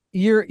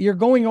you're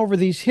going over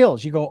these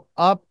hills. You go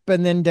up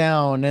and then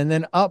down and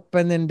then up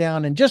and then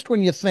down. And just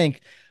when you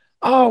think,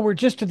 oh, we're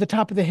just at the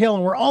top of the hill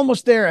and we're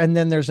almost there, and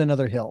then there's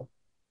another hill.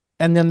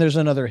 And then there's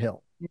another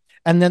hill.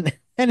 And then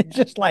and it's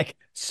just like,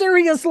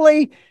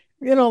 seriously,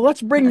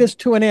 let's bring this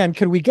to an end.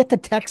 Could we get to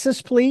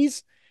Texas,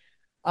 please?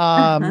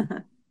 Um,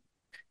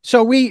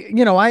 so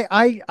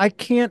I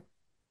can't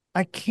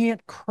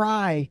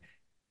cry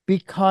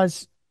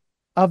because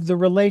of the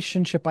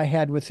relationship I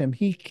had with him.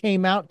 He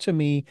came out to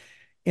me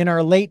in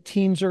our late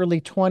teens, early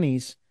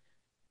 20s,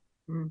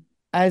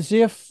 as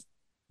if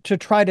to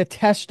try to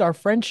test our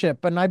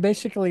friendship. And I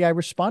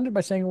responded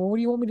by saying, well, what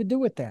do you want me to do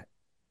with that?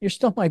 You're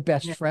still my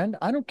best Yeah. friend.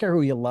 I don't care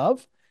who you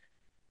love.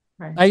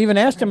 Right. I even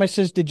asked him, Right. I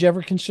says, did you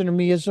ever consider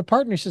me as a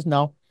partner? He says,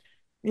 no,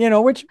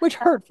 which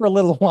hurt for a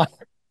little while.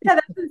 Yeah,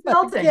 that's But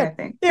insulting, again, I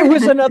think. it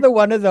was another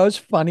one of those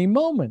funny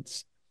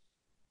moments.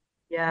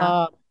 Yeah.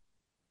 Uh,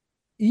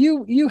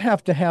 you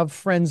have to have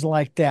friends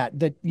like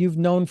that you've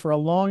known for a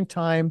long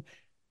time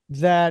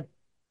that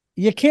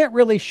you can't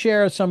really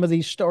share some of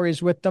these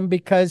stories with them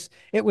because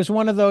it was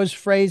one of those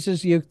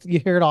phrases you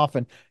hear it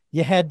often.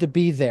 You had to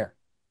be there.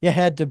 You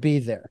had to be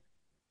there.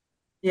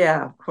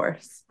 Yeah, of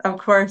course. Of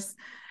course.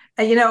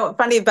 And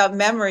funny about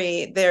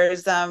memory,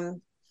 there's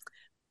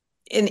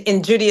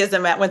in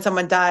Judaism, when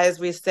someone dies,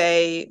 we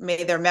say,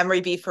 may their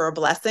memory be for a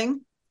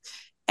blessing.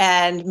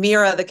 And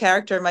Mira, the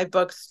character in my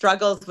book,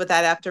 struggles with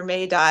that after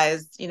Mae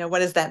dies. What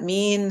does that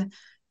mean?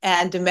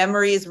 And do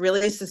memories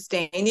really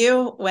sustain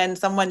you when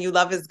someone you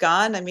love is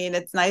gone? I mean,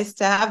 it's nice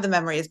to have the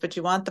memories, but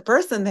you want the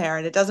person there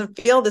and it doesn't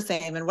feel the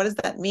same. And what does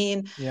that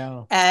mean?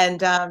 Yeah. And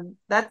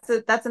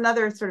that's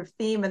another sort of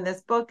theme in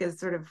this book is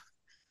sort of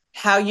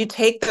how you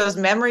take those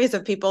memories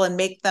of people and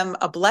make them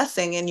a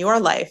blessing in your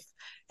life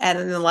and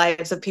in the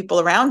lives of people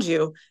around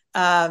you.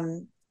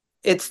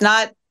 It's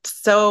not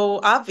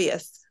so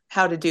obvious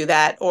how to do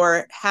that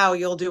or how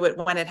you'll do it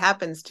when it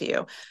happens to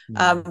you.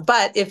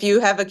 But if you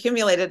have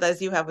accumulated,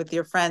 as you have with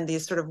your friend,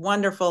 these sort of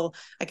wonderful,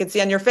 I could see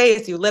on your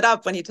face, you lit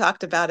up when you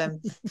talked about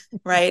him,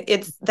 right?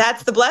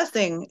 That's the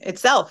blessing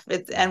itself.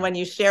 And when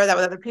you share that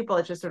with other people,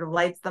 it just sort of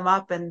lights them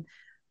up. And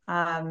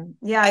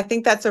yeah, I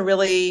think that's a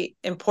really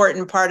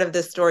important part of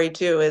this story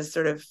too, is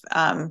sort of,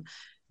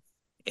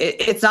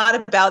 it's not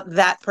about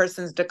that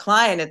person's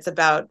decline. It's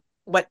about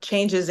what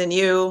changes in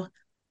you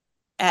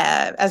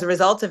as a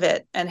result of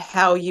it and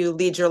how you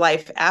lead your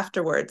life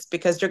afterwards,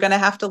 because you're going to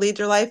have to lead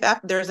your life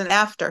after. There's an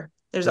after.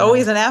 There's Yeah.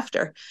 always an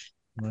after.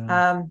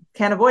 Wow.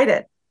 Can't avoid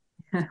it.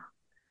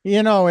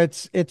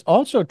 It's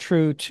also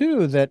true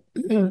too that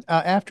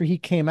after he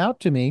came out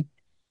to me,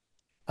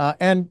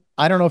 and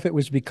I don't know if it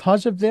was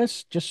because of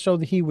this, just so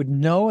that he would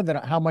know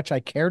that how much I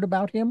cared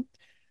about him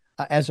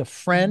as a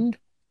friend,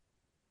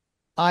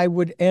 I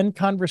would end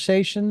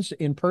conversations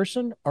in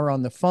person or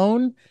on the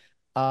phone.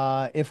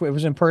 If it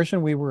was in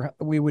person, we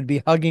would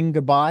be hugging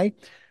goodbye.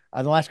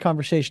 The last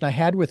conversation I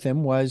had with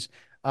him was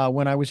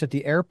when I was at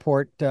the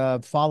airport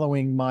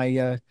following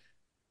my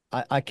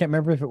I can't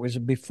remember if it was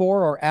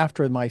before or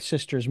after my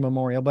sister's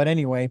memorial, but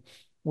anyway,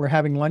 we're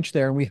having lunch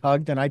there and we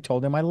hugged and I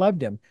told him I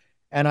loved him.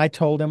 And I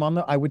told him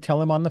I would tell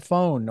him on the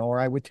phone or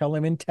I would tell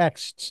him in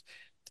texts.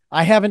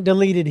 I haven't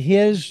deleted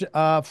his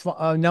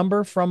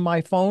number from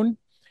my phone,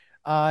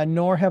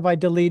 nor have I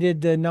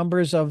deleted the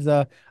numbers of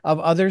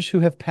others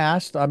who have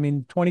passed. I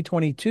mean,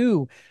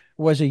 2022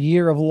 was a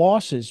year of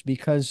losses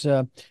because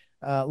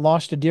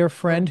lost a dear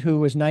friend who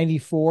was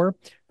 94,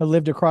 who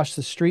lived across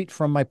the street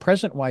from my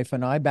present wife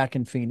and I back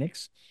in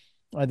Phoenix.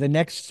 The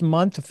next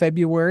month,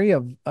 February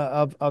of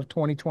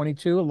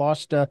 2022,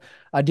 lost a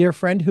dear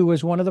friend who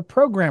was one of the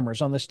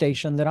programmers on the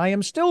station that I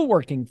am still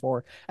working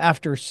for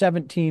after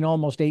 17,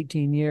 almost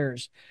 18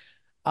 years.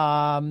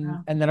 Yeah.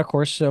 And then, of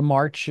course,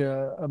 March,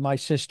 my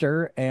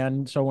sister,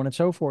 and so on and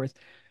so forth.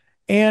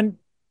 And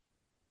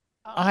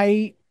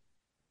I,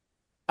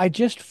 I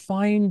just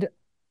find,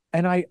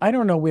 and I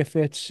don't know if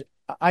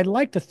I'd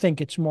like to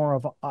think it's more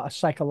of a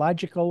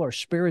psychological or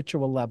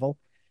spiritual level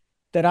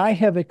that I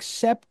have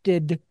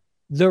accepted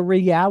the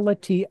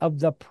reality of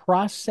the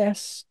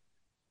process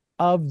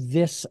of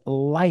this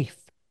life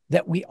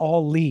that we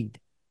all lead.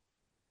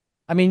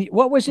 I mean,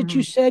 what was it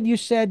you Mhm. said? You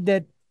said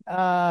that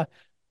uh,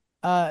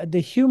 the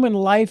human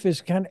life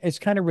is kind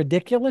of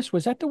ridiculous.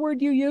 Was that the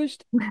word you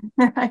used?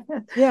 Yeah.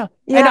 And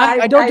Yeah,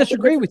 I don't I think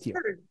disagree it's with you.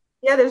 absurd.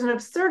 Yeah, there's an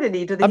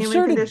absurdity to the human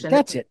Absurdity. condition.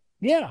 That's it.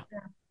 Yeah. Go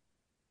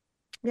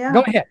Yeah.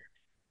 ahead.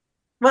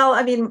 Well,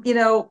 I mean,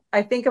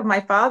 I think of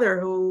my father,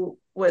 who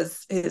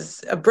was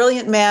his a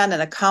brilliant man,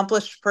 an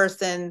accomplished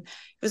person.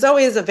 He was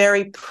always a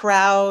very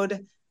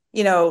proud,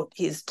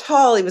 he's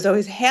tall, he was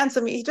always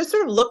handsome. He just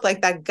sort of looked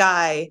like that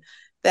guy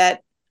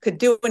that could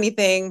do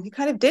anything. He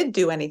kind of did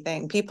do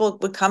anything. People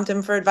would come to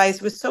him for advice.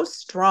 He was so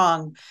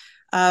strong.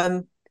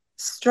 Um,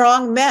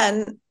 Strong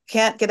men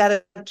can't get out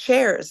of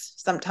chairs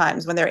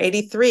sometimes when they're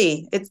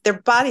 83. It's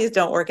their bodies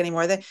don't work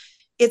anymore.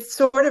 It's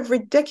sort of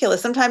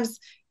ridiculous. Sometimes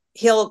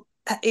he'll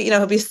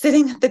he'll be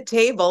sitting at the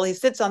table. He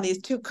sits on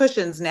these two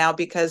cushions now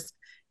because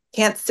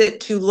can't sit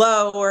too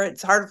low or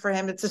it's hard for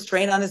him. It's a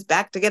strain on his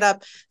back to get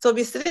up. So he'll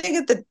be sitting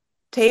at the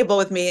table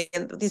with me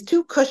and these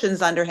two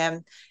cushions under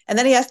him. And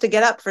then he has to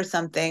get up for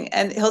something.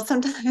 And he'll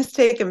sometimes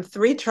take him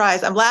 3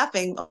 tries. I'm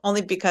laughing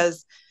only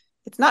because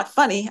it's not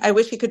funny. I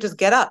wish he could just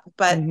get up,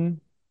 but Hmm.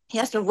 he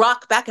has to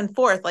rock back and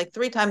forth like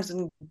 3 times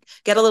and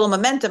get a little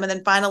momentum and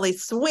then finally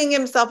swing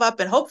himself up.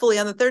 And hopefully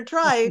on the third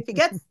try, if he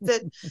gets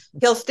it,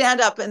 he'll stand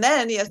up. And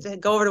then he has to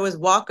go over to his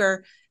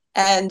walker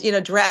and,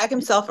 drag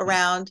himself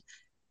around.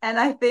 And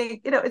I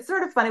think, it's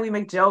sort of funny. We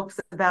make jokes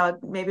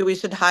about maybe we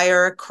should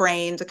hire a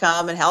crane to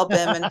come and help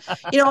him.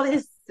 And, all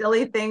these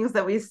silly things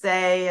that we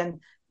say.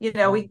 And,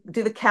 we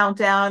do the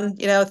countdown,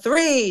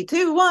 3,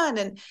 2, 1.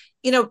 And,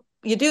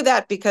 you do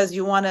that because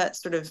you want to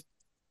sort of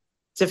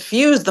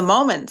diffuse the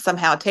moment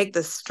somehow, take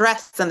the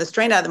stress and the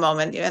strain out of the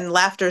moment. And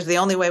laughter is the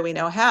only way we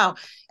know how.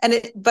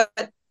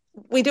 But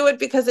we do it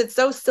because it's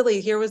so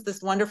silly. Here was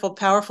this wonderful,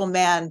 powerful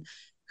man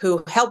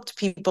who helped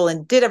people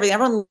and did everything.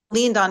 Everyone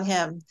leaned on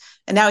him,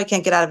 and now he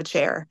can't get out of a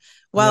chair.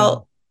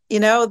 Yeah.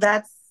 Well,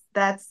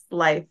 that's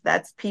life.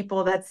 That's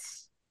people.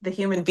 That's the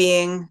human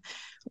being.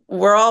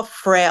 We're all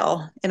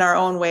frail in our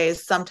own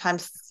ways.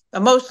 Sometimes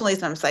emotionally,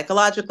 sometimes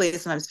psychologically,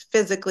 sometimes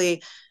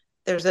physically.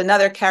 There's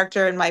another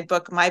character in my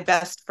book, my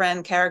best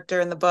friend character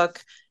in the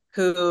book,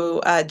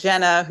 who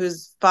Jenna,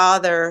 whose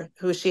father,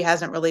 who she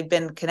hasn't really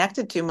been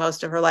connected to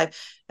most of her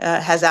life,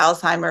 has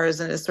Alzheimer's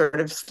and is sort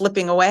of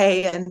slipping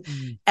away, and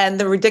Mm. and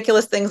the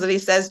ridiculous things that he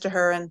says to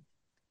her, and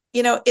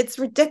it's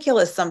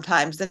ridiculous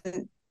sometimes.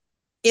 And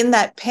in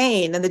that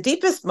pain, and the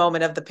deepest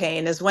moment of the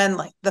pain is when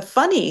like the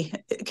funny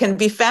can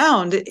be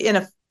found in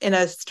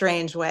a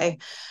strange way.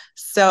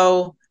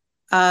 So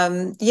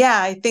yeah,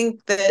 I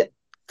think that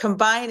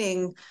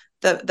combining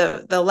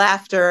the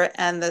laughter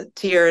and the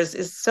tears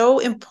is so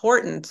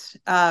important,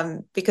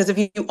 because if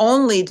you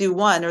only do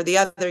one or the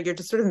other, you're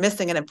just sort of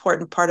missing an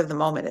important part of the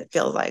moment, it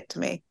feels like to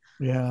me.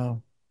 Yeah.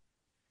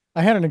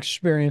 I had an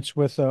experience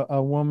with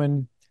a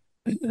woman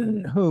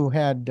who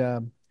had,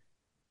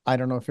 I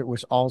don't know if it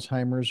was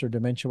Alzheimer's or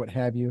dementia, what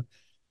have you.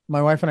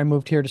 My wife and I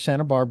moved here to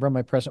Santa Barbara,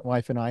 my present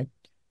wife and I,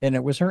 and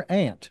it was her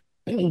aunt.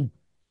 And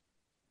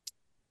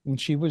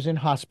she was in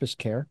hospice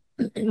care.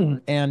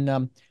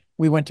 And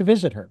we went to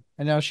visit her.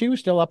 And now she was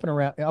still up and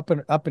around,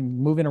 up and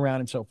moving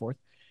around and so forth.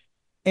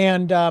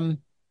 And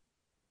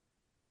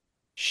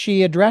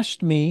she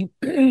addressed me,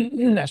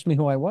 asked me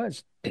who I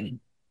was. And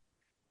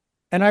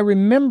I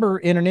remember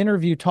in an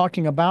interview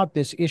talking about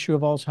this issue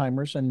of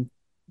Alzheimer's and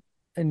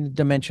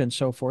dementia and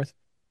so forth.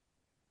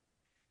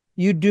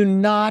 You do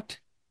not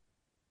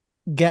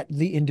get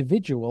the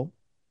individual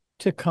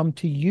to come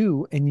to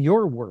you in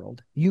your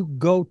world. You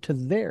go to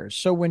theirs.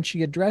 So when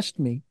she addressed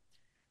me,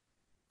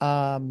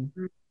 um,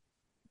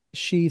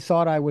 she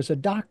thought I was a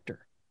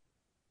doctor.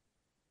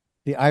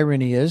 The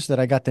irony is that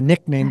I got the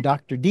nickname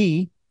Dr.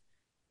 D,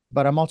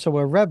 but I'm also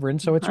a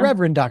reverend, so it's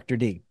Reverend Dr.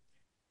 D.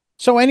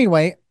 So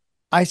anyway,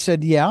 I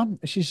said, yeah.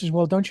 She says,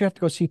 well, don't you have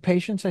to go see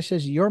patients? I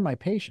says, you're my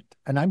patient,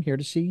 and I'm here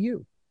to see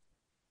you.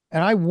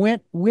 And I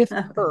went with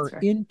That's her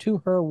right.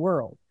 into her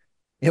world.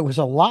 It was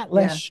a lot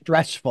less Yeah.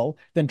 stressful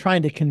than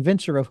trying to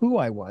convince her of who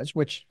I was,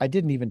 which I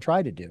didn't even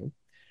try to do.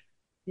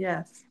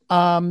 Yes.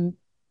 Um,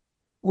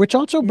 which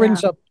also Yeah.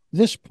 brings up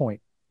this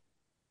point.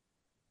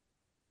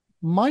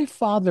 My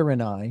father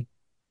and I,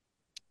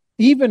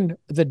 even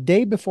the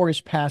day before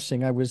his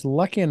passing, I was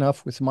lucky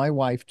enough with my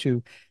wife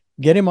to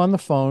get him on the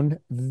phone,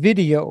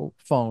 video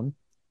phone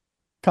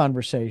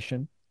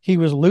conversation. He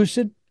was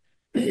lucid,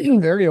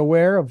 very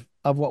aware of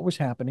what was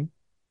happening,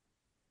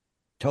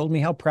 told me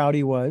how proud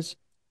he was,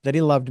 that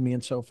he loved me,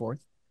 and so forth.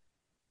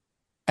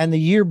 And the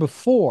year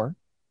before,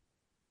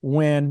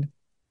 when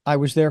I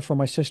was there for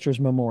my sister's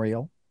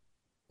memorial,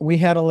 we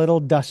had a little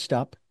dust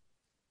up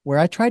where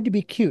I tried to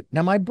be cute.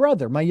 Now, my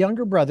brother, my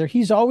younger brother,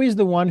 he's always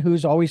the one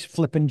who's always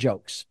flipping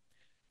jokes,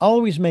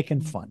 always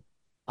making fun.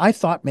 I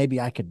thought maybe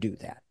I could do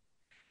that.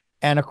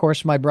 And of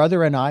course, my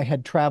brother and I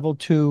had traveled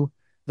to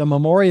the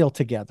memorial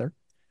together,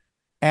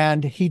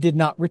 and he did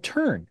not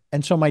return.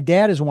 And so my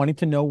dad is wanting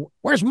to know,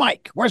 where's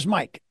Mike? Where's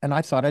Mike? And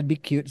I thought I'd be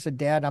cute and said,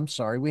 Dad, I'm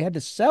sorry. We had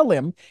to sell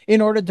him in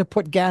order to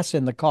put gas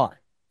in the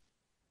car.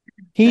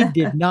 He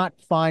did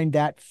not find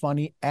that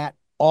funny at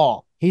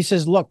all. He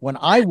says, look, when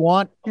I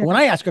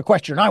ask a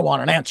question, I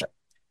want an answer.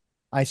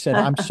 I said,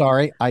 I'm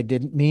sorry. I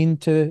didn't mean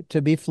to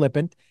be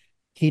flippant.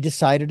 He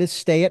decided to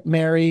stay at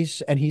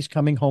Mary's and he's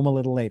coming home a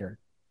little later.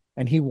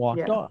 And he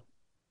walked Yeah. off.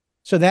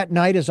 So that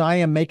night, as I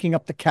am making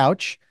up the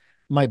couch,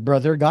 my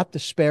brother got the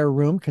spare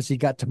room because he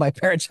got to my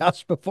parents'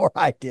 house before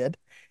I did.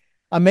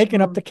 I'm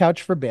making up Mm. the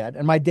couch for bed,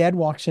 and my dad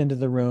walks into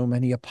the room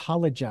and he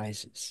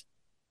apologizes.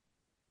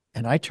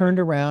 And I turned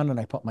around and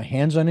I put my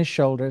hands on his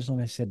shoulders and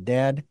I said,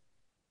 Dad,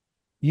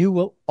 you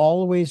will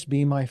always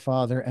be my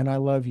father, and I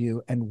love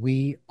you, and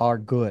we are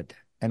good.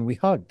 And we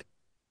hugged.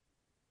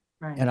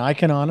 Right. And I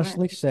can Right.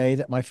 honestly say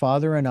that my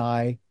father and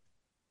I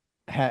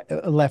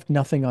left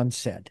nothing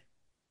unsaid.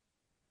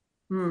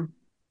 Mm.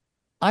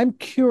 I'm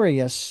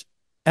curious,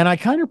 and I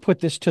kind of put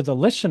this to the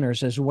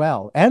listeners as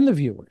well and the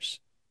viewers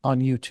on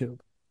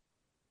YouTube.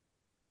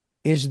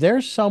 Is there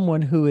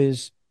someone who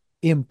is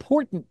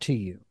important to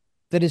you,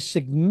 that is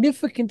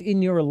significant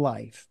in your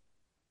life,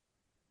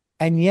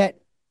 and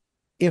yet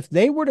if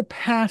they were to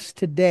pass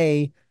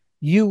today,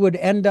 you would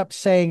end up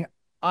saying,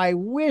 I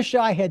wish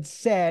I had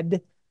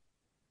said,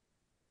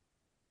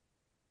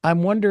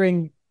 I'm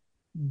wondering,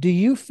 do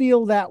you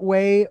feel that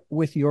way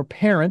with your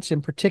parents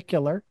in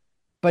particular,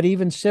 but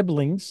even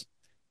siblings?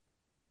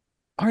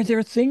 Are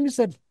there things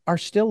that are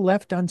still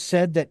left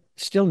unsaid that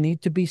still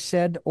need to be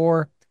said?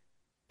 Or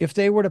if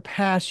they were to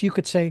pass, you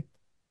could say,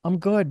 I'm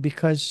good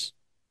because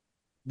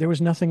there was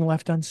nothing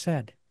left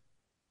unsaid.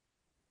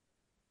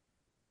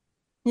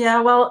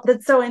 Yeah, well,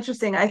 that's so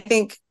interesting. I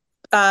think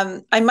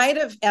I might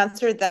have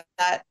answered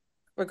that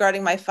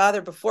regarding my father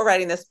before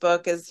writing this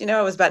book, is,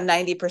 I was about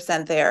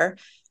 90% there.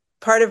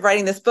 Part of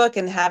writing this book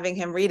and having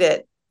him read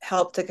it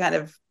helped to kind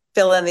of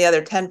fill in the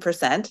other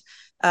 10%.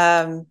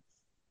 Um,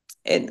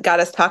 it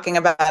got us talking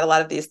about a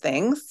lot of these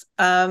things.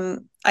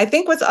 I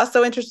think what's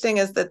also interesting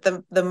is that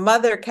the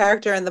mother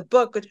character in the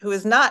book, who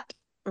is not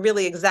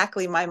really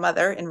exactly my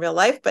mother in real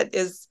life, but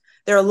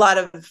there are a lot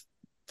of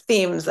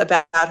themes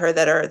about her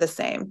that are the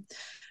same.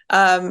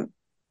 Um,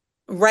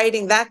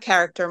 Writing that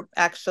character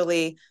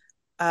actually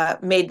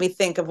made me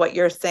think of what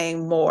you're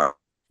saying more,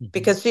 Mhm.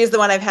 because she's the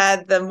one I've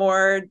had the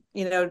more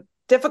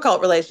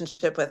difficult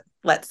relationship with,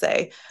 let's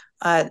say,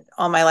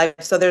 all my life.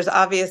 So there's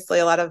obviously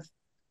a lot of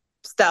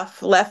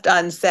stuff left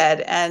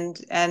unsaid, and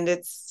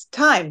it's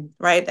time,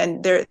 right?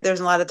 And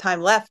there's a lot of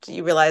time left,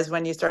 you realize,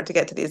 when you start to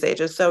get to these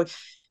ages. So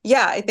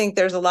yeah, I think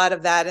there's a lot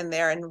of that in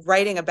there, and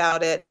writing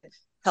about it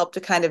helped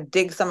to kind of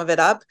dig some of it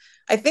up.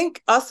 I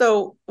think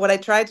also what I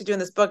tried to do in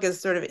this book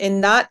is sort of,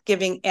 in not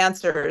giving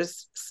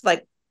answers,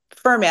 like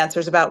firm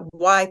answers about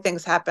why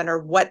things happen or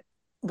what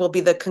will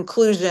be the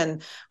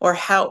conclusion, or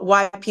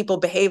why people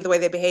behave the way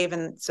they behave,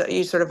 and so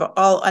you sort of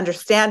all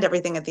understand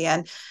everything at the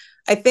end.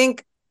 I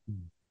think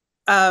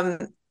um,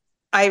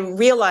 I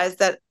realized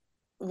that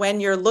when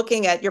you're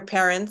looking at your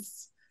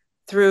parents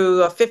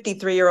through a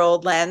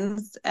 53-year-old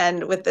lens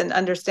and with an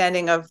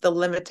understanding of the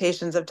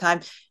limitations of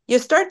time, you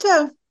start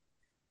to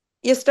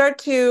you start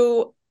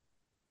to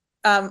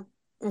um,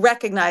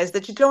 recognize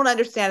that you don't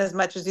understand as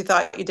much as you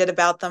thought you did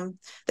about them,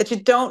 that you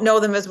don't know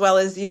them as well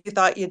as you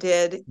thought you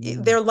did.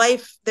 Mm. Their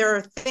life, there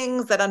are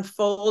things that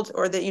unfold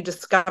or that you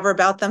discover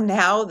about them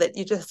now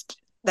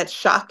that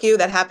shock you.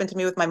 That happened to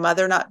me with my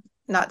mother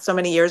not so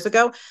many years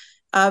ago.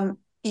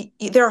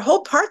 There are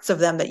whole parts of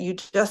them that you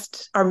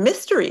just are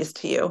mysteries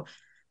to you,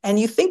 and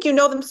you think you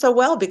know them so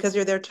well because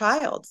you're their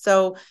child.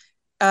 So,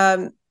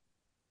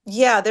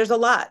 yeah, there's a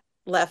lot.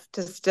 left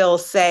to still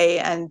say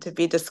and to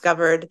be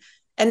discovered,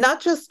 and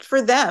not just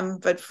for them,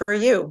 but for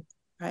you,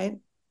 right?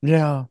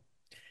 Yeah.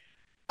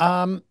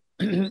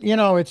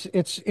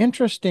 It's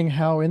interesting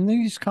how in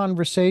these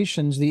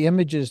conversations, the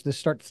images that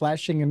start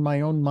flashing in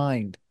my own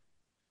mind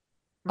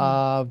Mm.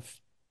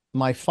 of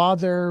my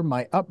father,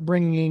 my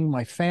upbringing,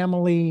 my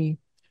family,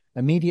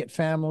 immediate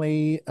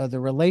family, the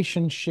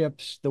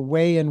relationships, the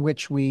way in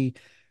which we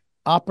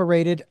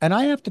operated. And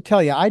I have to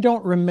tell you, I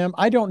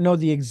don't know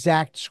the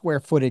exact square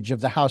footage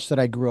of the house that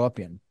I grew up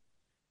in.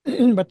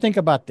 But think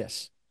about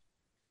this.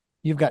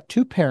 You've got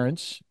two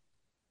parents,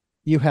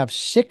 you have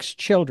six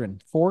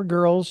children, four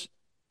girls,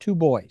 two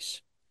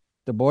boys.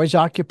 The boys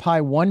occupy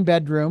one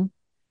bedroom.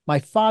 My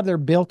father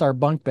built our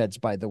bunk beds,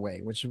 by the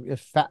way, which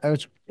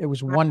it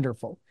was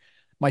wonderful.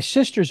 My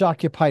sisters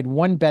occupied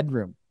one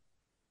bedroom,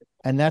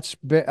 and that's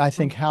I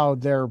think how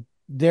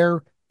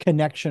their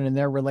connection and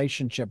their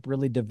relationship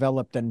really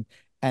developed and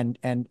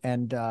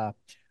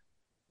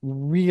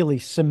really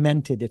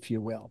cemented, if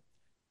you will.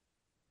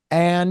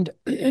 And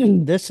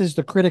this is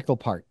the critical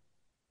part.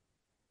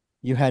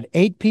 You had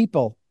eight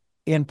people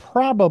in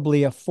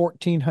probably a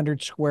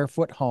 1,400 square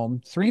foot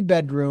home, three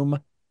bedroom,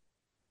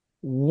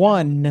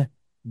 one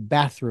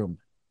bathroom.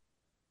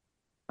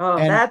 Oh,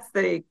 And that's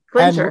the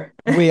and clincher.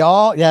 we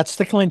all that's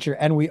the clincher.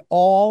 And we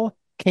all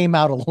came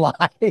out alive.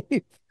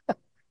 we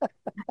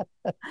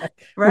all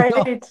Right.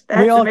 we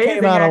That's all came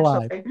amazing, out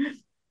alive. actually.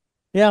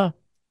 Yeah.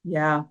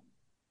 Yeah.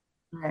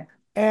 Right.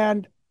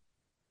 And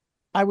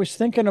I was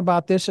thinking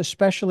about this,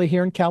 especially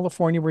here in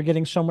California. We're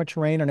getting so much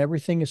rain and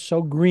everything is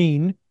so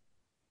green.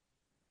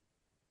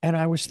 And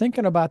I was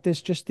thinking about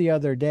this just the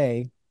other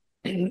day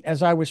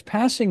as I was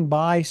passing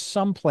by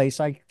someplace.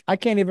 I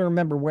can't even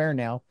remember where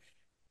now,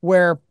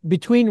 where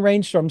between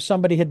rainstorms,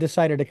 somebody had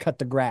decided to cut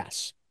the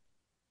grass.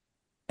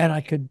 And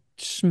I could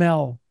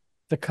smell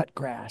the cut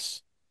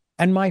grass.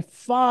 And my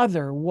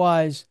father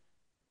was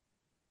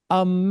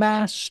a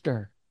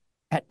master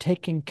at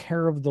taking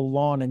care of the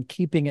lawn and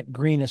keeping it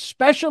green,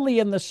 especially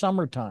in the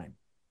summertime,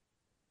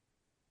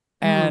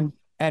 Mm.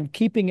 and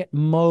keeping it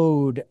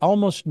mowed,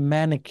 almost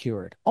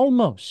manicured,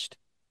 almost,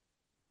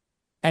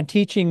 and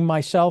teaching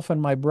myself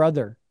and my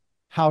brother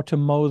how to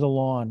mow the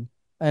lawn.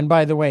 And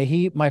by the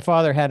way, my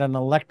father had an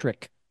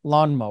electric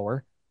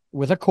lawnmower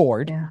with a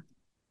cord. Yeah.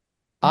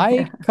 I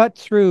Yeah. cut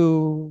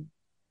through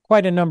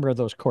quite a number of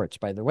those cords,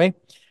 by the way,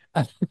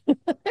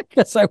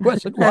 because I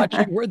wasn't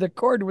watching where the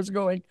cord was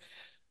going.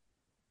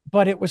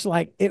 But it was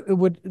like it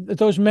would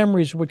those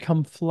memories would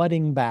come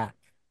flooding back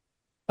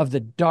of the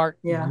dark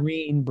Yeah.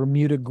 green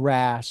Bermuda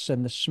grass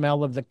and the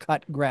smell of the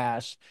cut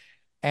grass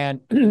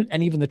and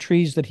and even the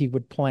trees that he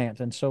would plant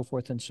and so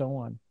forth and so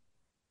on.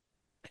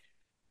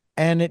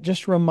 And it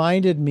just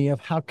reminded me of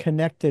how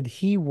connected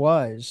he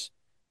was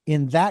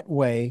in that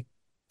way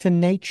to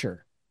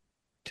nature,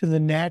 to the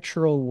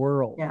natural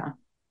world. Yeah.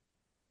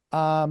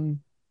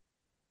 Um,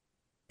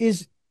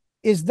 is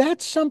is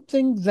that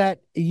something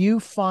that you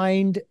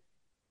find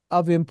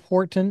of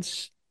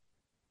importance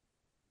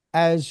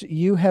as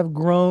you have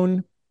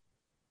grown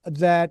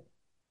that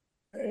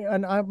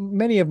and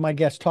many of my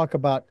guests talk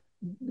about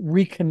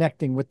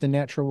reconnecting with the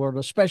natural world,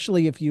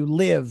 especially if you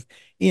live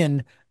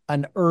in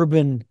an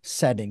urban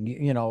setting.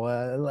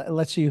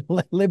 Let's say you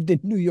lived in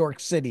New York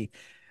City,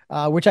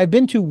 which I've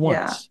been to Yeah.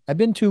 once. I've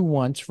been to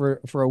once for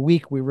a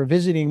week. We were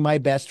visiting my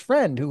best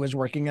friend who was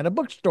working at a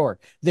bookstore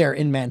there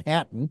in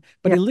Manhattan,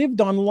 but Yeah. he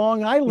lived on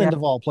Long Island Yeah.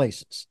 of all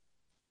places.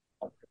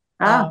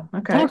 Ah,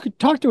 okay.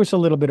 Talk to us a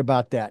little bit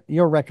about that,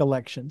 your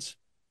recollections.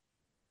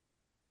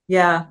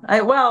 Yeah.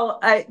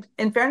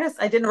 In fairness,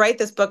 I didn't write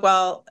this book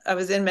while I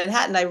was in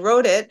Manhattan. I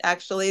wrote it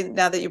actually,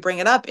 now that you bring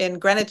it up, in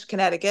Greenwich,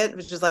 Connecticut,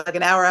 which is like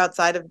an hour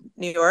outside of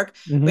New York.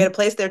 We Hmm. had a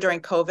place there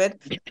during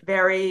COVID,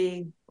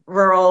 very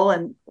rural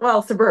and,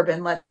 well,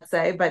 suburban, let's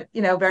say, but,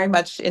 very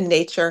much in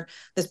nature,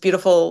 this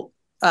beautiful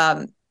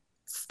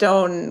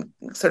stone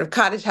sort of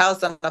cottage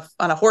house on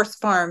a horse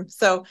farm.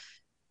 So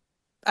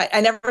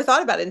I never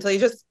thought about it until you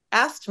just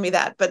asked me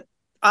that. But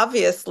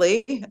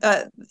obviously,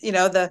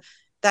 the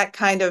that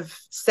kind of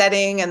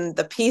setting and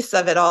the peace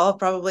of it all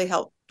probably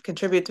helped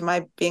contribute to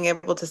my being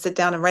able to sit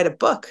down and write a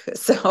book.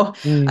 So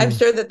I'm Mm.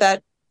 sure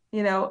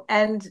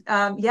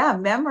and yeah,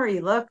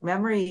 memory. Look,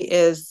 memory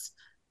is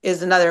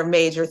another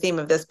major theme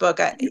of this book.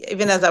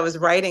 Even as I was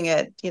writing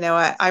it,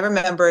 I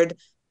remembered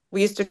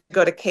we used to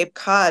go to Cape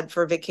Cod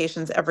for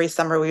vacations every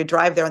summer. We would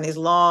drive there on these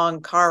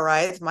long car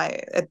rides.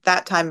 At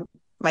that time,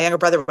 my younger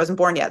brother wasn't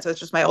born yet, so it's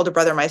just my older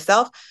brother and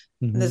myself.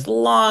 And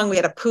Hmm. we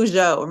had a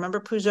Peugeot. Remember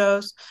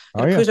Peugeots?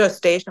 We Oh had a yeah. Peugeot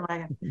station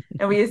wagon,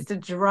 and we used to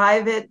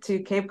drive it to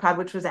Cape Cod,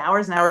 which was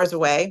hours and hours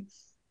away.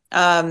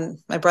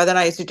 My brother and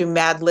I used to do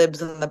Mad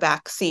Libs in the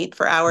back seat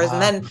for hours,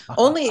 and then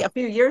only a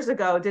few years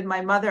ago did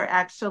my mother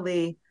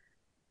actually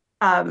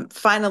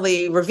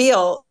finally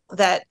reveal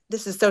that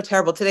this is so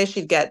terrible. Today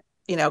she'd get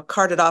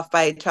carted off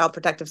by Child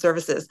Protective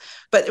Services,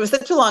 but it was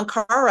such a long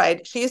car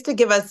ride. She used to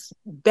give us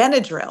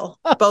Benadryl,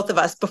 both of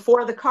us,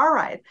 before the car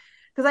ride.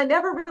 because I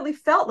never really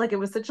felt like it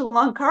was such a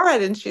long car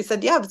ride. And she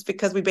said, yeah, it's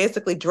because we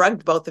basically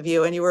drugged both of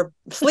you and you were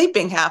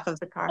sleeping half of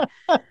the car.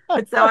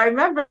 But so I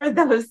remember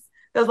those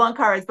long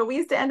car rides. But we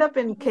used to end up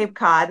in Cape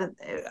Cod.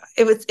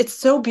 It's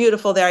so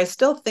beautiful there. I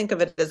still think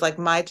of it as like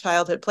my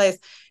childhood place.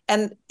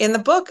 And in the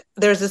book,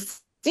 there's a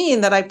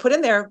scene that I put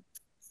in there.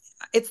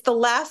 It's the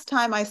last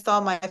time I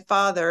saw my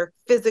father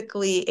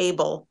physically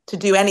able to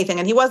do anything.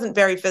 And he wasn't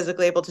very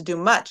physically able to do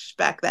much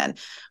back then.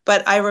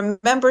 But I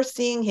remember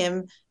seeing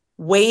him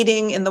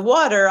wading in the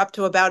water up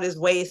to about his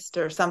waist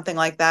or something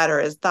like that, or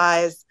his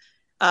thighs.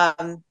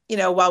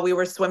 While we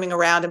were swimming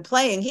around and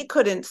playing, he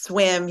couldn't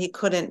swim.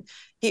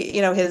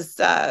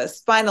 His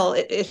spinal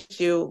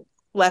issue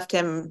left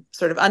him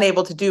sort of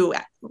unable to do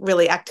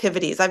really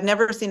activities. I've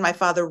never seen my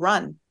father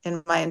run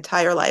in my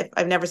entire life.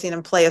 I've never seen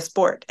him play a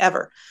sport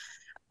ever.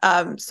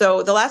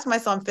 So the last time I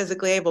saw him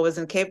physically able was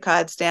in Cape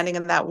Cod, standing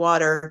in that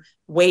water,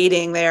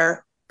 wading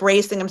there,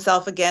 bracing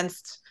himself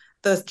against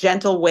those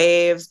gentle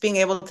waves, being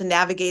able to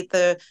navigate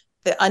the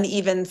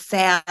uneven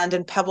sand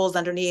and pebbles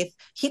underneath.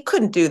 He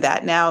couldn't do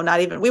that now.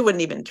 Not even, we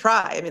wouldn't even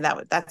try. I mean,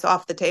 that's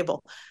off the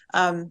table.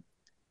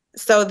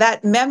 So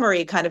that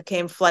memory kind of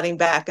came flooding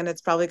back, and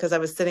it's probably because I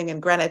was sitting in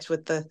Greenwich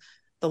with the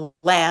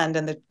land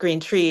and the green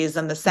trees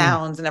and the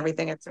sounds and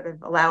everything. It sort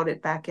of allowed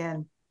it back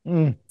in.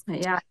 Mm.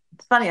 Yeah,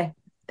 it's funny. I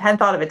hadn't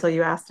thought of it till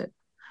you asked it.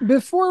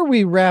 Before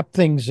we wrap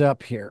things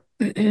up here,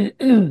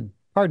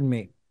 pardon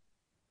me,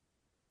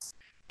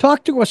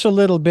 talk to us a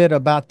little bit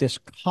about this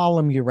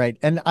column you write.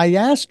 And I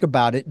ask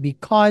about it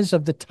because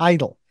of the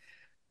title,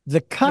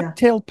 The Yeah,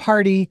 Cocktail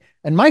Party.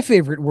 And my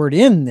favorite word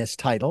in this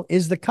title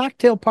is The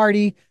Cocktail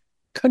Party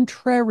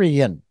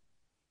Contrarian.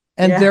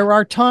 And yeah, there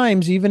are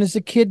times, even as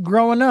a kid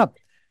growing up,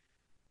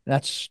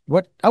 that's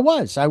what I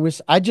was.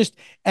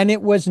 And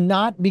it was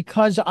not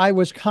because I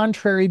was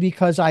contrary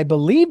because I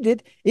believed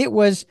it. It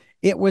was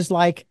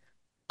like,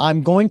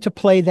 I'm going to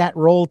play that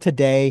role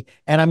today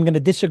and I'm going to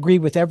disagree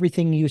with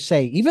everything you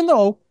say, even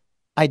though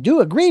I do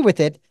agree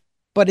with it,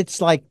 but it's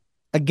like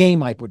a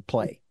game I would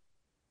play.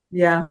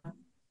 yeah.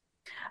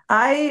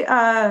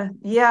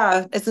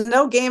 Yeah, it's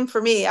no game for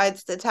me.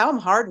 It's how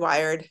I'm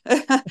hardwired.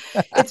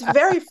 It's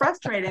very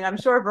frustrating, I'm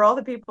sure, for all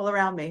the people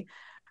around me,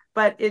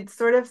 but it's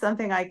sort of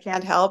something I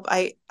can't help.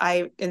 I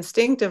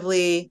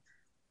instinctively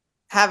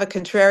have a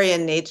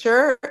contrarian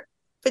nature,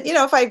 but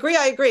if I agree,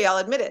 I agree. I'll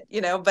admit it.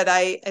 But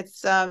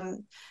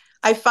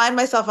I find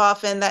myself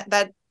often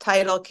that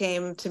title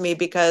came to me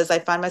because I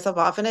find myself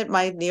often at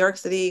my New York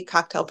City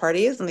cocktail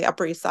parties on the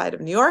Upper East Side of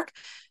New York,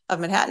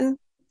 of Manhattan.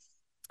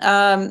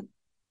 Um,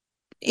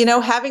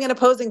 having an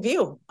opposing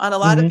view on a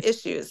lot Hmm. of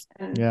issues.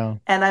 And Yeah.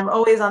 and I'm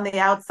always on the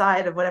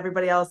outside of what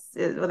everybody else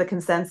is, what the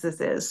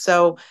consensus is.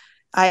 So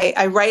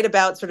I write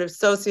about sort of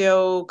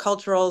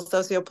socio-cultural,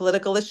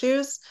 socio-political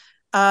issues.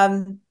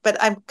 But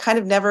I'm kind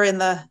of never in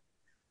the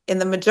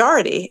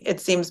majority,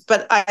 it seems.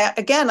 But I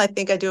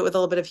think I do it with a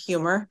little bit of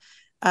humor.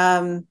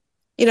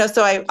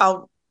 So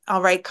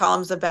I'll write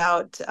columns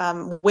about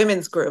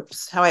women's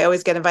groups, how I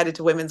always get invited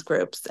to women's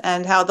groups,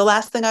 and how the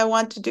last thing I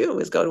want to do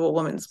is go to a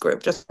women's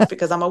group just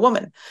because I'm a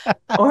woman,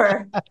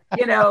 or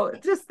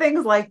just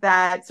things like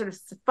that, sort of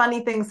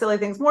funny things, silly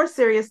things, more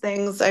serious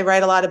things. I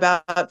write a lot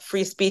about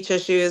free speech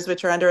issues,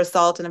 which are under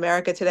assault in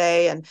America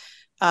today, and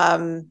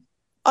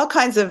all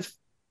kinds of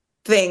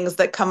things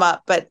that come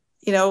up. But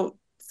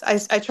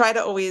I try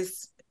to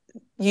always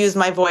use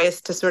my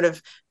voice to sort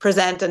of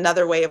present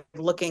another way of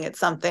looking at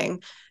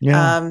something.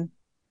 Yeah. Um,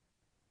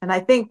 and I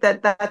think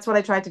that that's what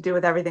I tried to do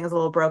with Everything Is a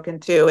Little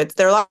Broken too.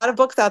 There are a lot of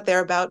books out there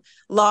about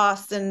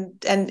loss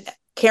and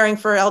caring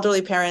for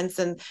elderly parents,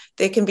 and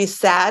they can be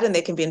sad and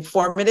they can be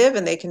informative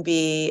and they can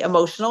be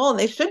emotional, and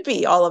they should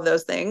be all of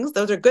those things.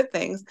 Those are good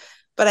things.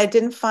 But I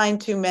didn't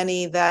find too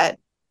many that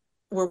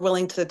were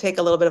willing to take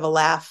a little bit of a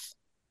laugh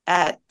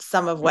at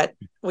some of what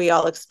we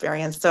all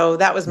experienced. So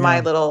that was my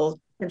Yeah.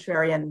 little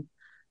contrarian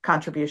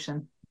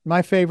contribution.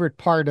 My favorite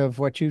part of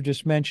what you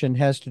just mentioned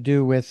has to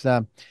do with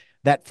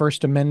that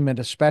First Amendment,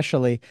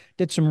 especially.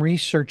 Did some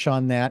research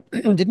on that.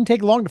 Didn't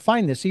take long to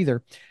find this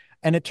either.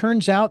 And it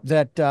turns out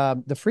that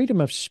the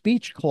freedom of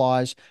speech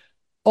clause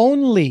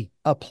only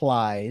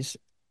applies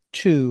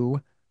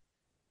to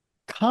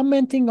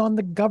commenting on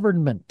the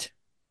government.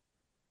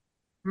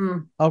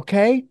 Mm,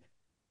 Okay.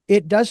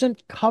 It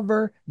doesn't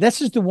cover,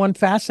 this is the one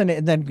fascinating.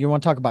 And then you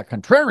want to talk about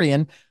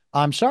contrarian.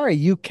 I'm sorry,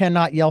 you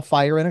cannot yell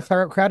fire in a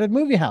crowded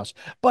movie house,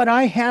 but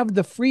I have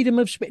the freedom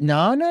of speech.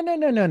 No, no, no,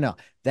 no, no, no.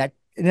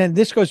 And then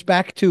this goes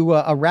back to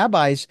a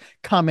rabbi's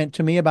comment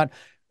to me about,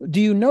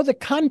 do you know the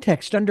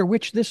context under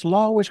which this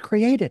law was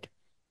created?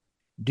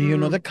 Do you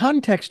know the mm,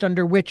 context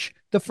under which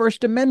the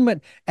First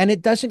Amendment, and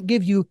it doesn't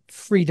give you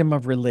freedom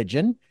of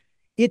religion.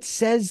 It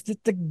says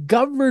that the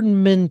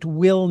government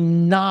will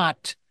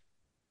not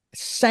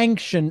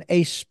sanction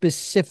a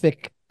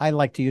specific, I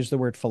like to use the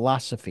word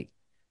philosophy.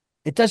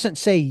 It doesn't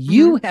say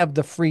you mm-hmm. have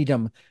the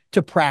freedom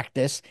to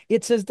practice.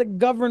 It says the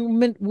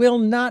government will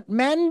not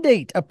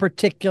mandate a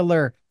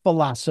particular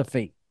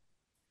philosophy.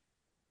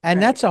 And Right.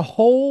 that's a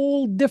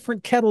whole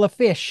different kettle of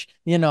fish,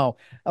 you know.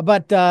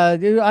 But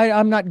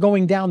I'm not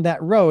going down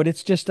that road.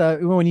 It's just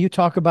when you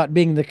talk about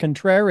being the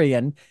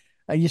contrarian,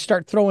 you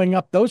start throwing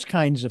up those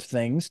kinds of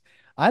things.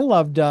 I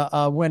loved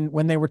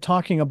when they were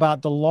talking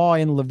about the law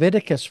in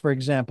Leviticus, for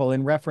example,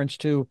 in reference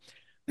to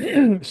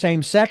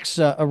same-sex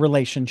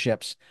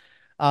relationships.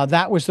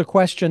 That was the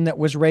question that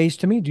was raised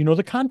to me. Do you know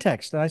the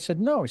context? And I said,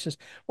 no. He says,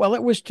 well,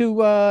 it was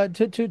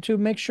to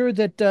make sure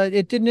that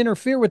it didn't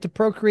interfere with the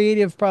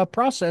procreative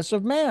process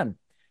of man.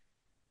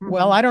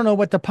 Well, I Hmm. don't know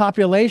what the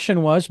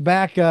population was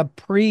back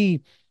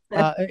pre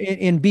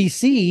in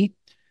BC,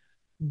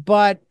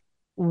 but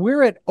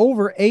we're at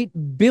over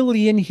 8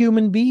 billion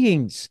human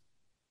beings.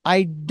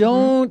 I Hmm.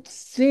 don't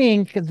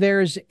think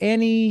there's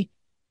any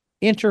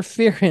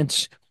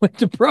interference with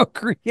the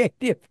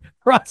procreative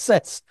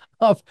process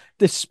of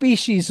the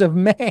species of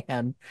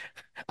man.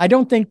 I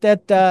don't think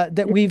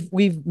that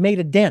we've made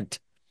a dent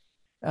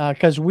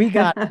because we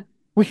got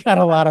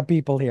a lot of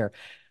people here.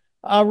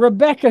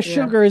 Rebecca Yeah.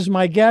 Sugar is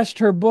my guest.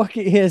 Her book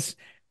is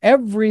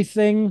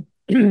Everything.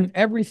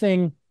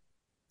 Everything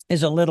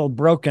is a little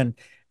broken.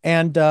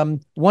 And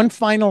one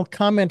final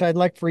comment I'd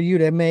like for you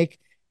to make,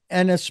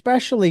 and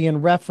especially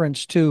in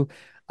reference to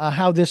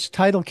how this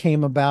title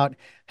came about,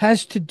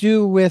 has to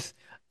do with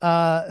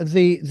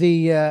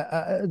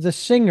the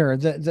singer,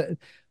 the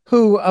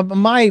who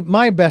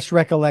my best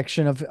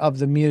recollection of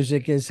the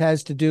music is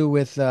has to do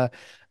with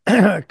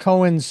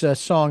Cohen's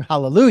song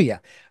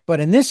Hallelujah. But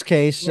in this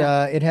case,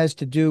 Yeah. it has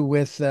to do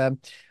with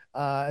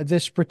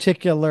this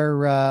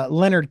particular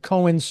Leonard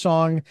Cohen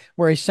song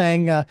where he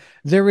sang,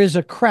 "There is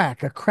a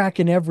crack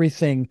in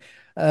everything.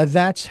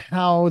 That's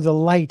how the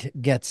light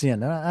gets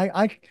in."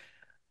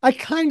 I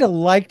kind of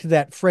liked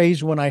that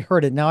phrase when I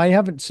heard it. Now I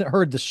haven't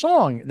heard the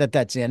song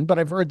that's in, but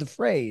I've heard the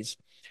phrase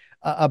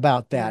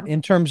about that Yeah.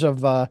 in terms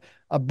of a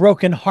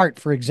broken heart,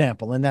 for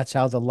example, and that's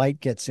how the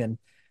light gets in.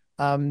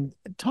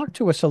 Talk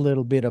to us a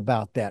little bit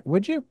about that,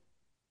 would you?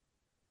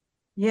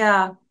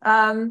 Yeah.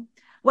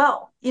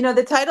 Well,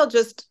 the title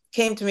just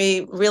came to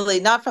me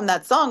really not from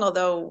that song,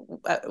 although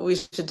we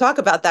should talk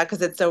about that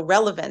because it's so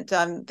relevant.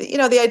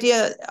 The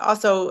idea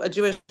also a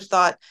Jewish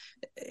thought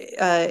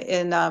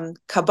in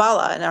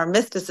Kabbalah and our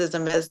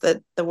mysticism is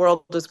that the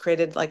world was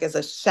created like as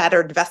a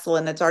shattered vessel,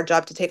 and it's our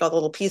job to take all the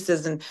little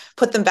pieces and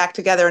put them back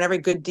together. And every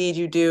good deed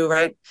you do,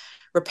 right,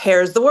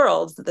 repairs the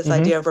world. This Hmm.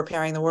 idea of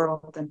repairing the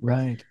world, and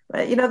Right.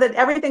 that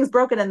everything's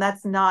broken, and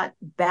that's not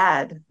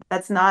bad.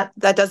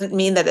 That doesn't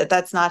mean that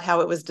that's not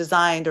how it was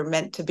designed or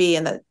meant to be.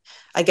 And that,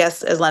 I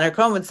guess, as Leonard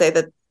Cohen would say,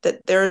 that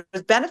there's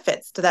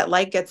benefits to that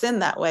light gets in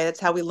that way. That's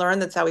how we learn.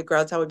 That's how we grow.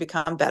 That's how we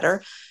become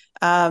better.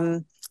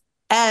 Um,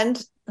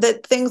 and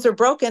that things are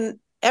broken.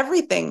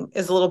 Everything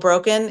is a little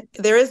broken.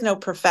 There is no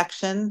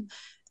perfection,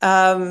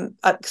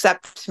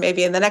 except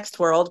maybe in the next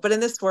world. But in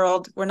this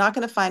world, we're not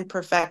going to find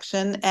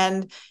perfection.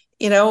 And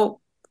you know,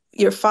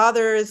 your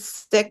father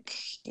is sick.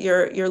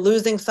 You're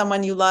losing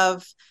someone you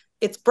love.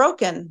 It's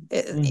broken.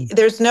 Mm.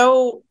 There's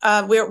no.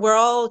 We're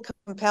all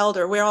compelled,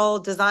 or we're all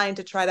designed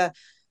to try to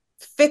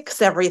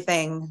fix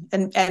everything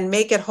and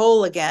make it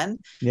whole again.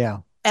 Yeah.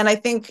 And I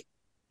think,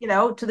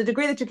 to the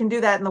degree that you can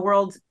do that in the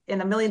world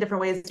in a million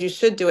different ways, you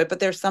should do it.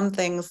 But there's some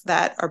things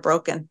that are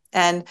broken,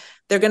 and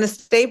they're going to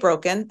stay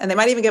broken, and they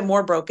might even get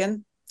more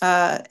broken.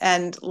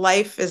 And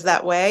life is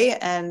that way,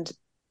 and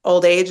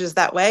old age is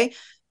that way.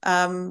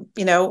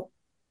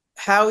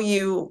 How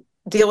you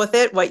deal with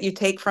it, what you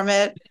take from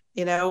it,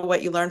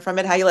 what you learn from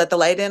it, how you let the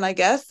light in, I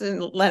guess, in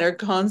Leonard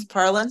Cohen's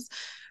parlance,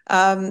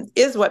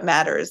 is what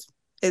matters,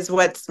 is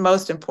what's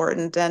most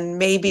important. And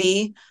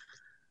maybe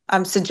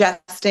I'm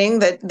suggesting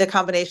that the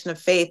combination of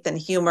faith and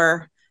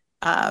humor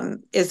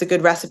is a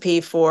good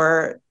recipe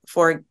for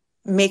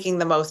making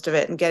the most of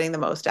it and getting the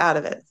most out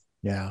of it.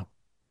 Yeah.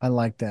 I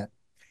like that.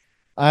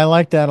 I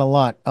like that a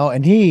lot. Oh,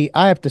 and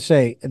I have to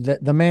say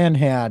that the man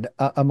had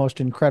a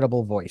most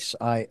incredible voice.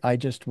 I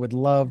just would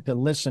love to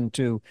listen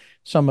to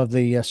some of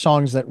the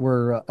songs that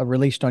were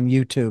released on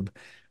YouTube,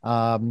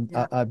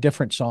 Yeah,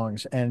 different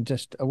songs, and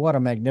just what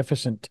a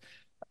magnificent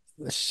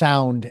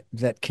sound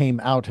that came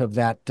out of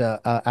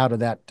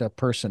that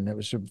person. It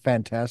was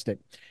fantastic.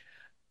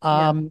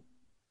 yeah, Um,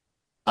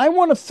 I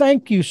want to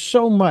thank you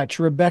so much,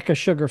 Rebecca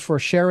Sugar, for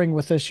sharing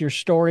with us your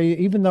story.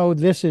 Even though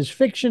this is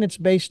fiction, it's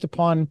based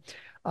upon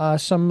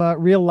some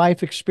real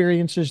life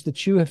experiences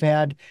that you have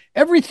had.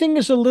 Everything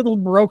is a little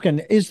broken.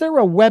 Is there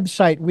a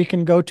website we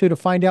can go to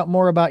find out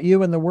more about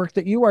you and the work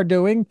that you are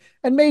doing,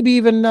 and maybe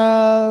even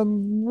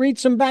read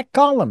some back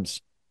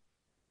columns?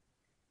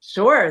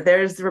 sure.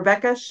 There's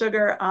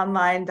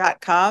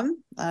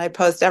RebeccaSugarOnline.com. I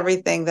post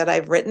everything that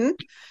I've written.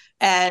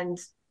 And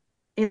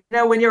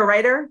when you're a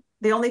writer,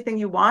 the only thing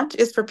you want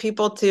is for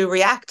people to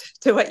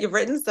react to what you've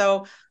written.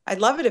 So I'd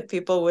love it if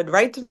people would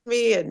write to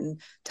me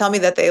and tell me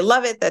that they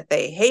love it, that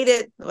they hate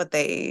it, what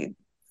they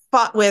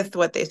fought with,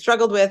 what they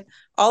struggled with.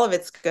 All of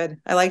it's good.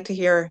 I like to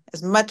hear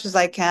as much as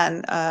I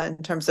can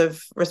in terms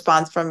of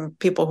response from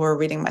people who are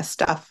reading my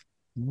stuff.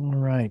 All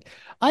right.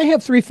 I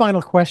have three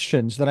final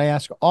questions that I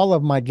ask all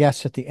of my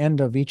guests at the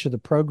end of each of the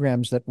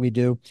programs that we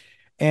do.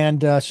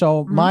 And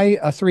so, Mhm.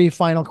 my three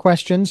final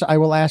questions I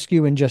will ask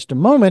you in just a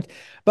moment.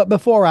 But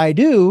before I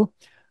do,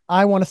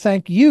 I want to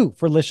thank you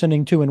for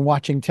listening to and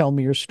watching Tell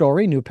Me Your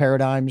Story, New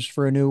Paradigms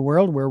for a New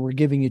World, where we're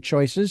giving you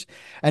choices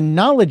and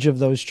knowledge of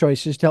those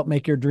choices to help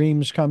make your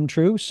dreams come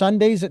true.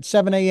 Sundays at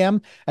 7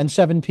 a.m. and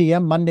 7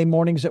 p.m., Monday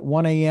mornings at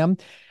 1 a.m.,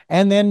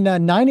 and then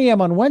 9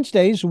 a.m. on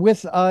Wednesdays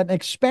with an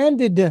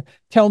expanded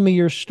Tell Me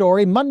Your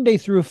Story, Monday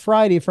through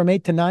Friday from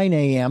 8 to 9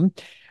 a.m.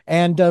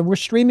 And we're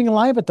streaming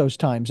live at those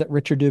times at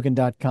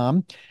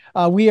richarddugan.com.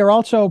 We are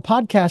also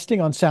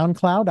podcasting on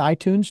SoundCloud,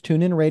 iTunes,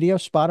 TuneIn Radio,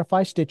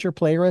 Spotify, Stitcher,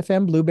 Player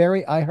FM,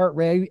 Blueberry,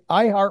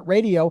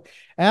 iHeartRadio,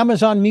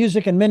 Amazon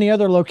Music, and many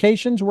other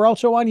locations. We're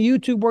also on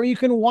YouTube where you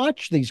can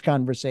watch these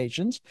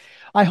conversations.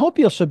 I hope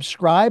you'll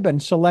subscribe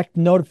and select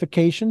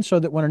notifications so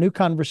that when a new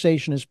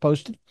conversation is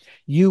posted,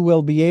 you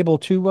will be able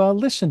to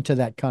listen to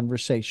that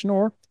conversation,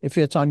 or if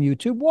it's on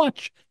YouTube,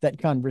 watch that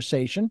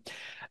conversation.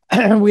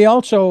 We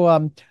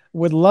also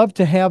would love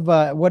to have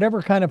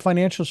whatever kind of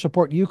financial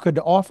support you could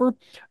offer.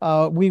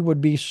 We would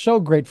be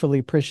so gratefully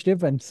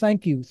appreciative. And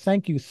thank you,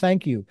 thank you,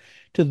 thank you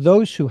to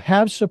those who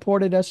have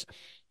supported us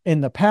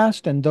in the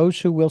past and those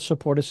who will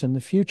support us in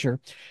the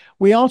future.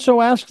 We also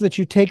ask that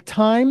you take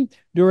time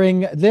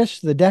during this,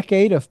 the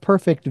decade of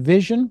perfect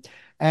vision,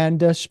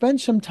 and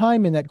spend some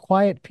time in that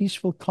quiet,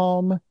 peaceful,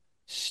 calm,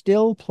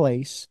 still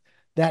place,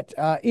 that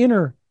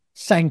inner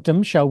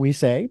sanctum, shall we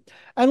say,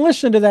 and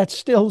listen to that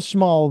still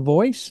small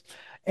voice.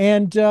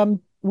 And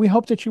we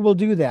hope that you will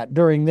do that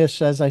during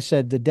this, as I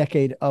said, the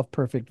decade of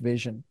perfect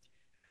vision.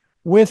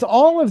 With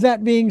all of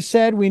that being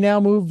said, we now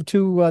move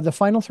to the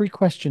final three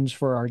questions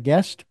for our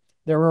guest.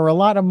 There are a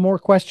lot of more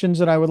questions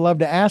that I would love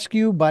to ask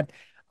you, but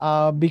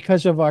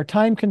because of our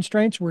time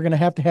constraints, we're going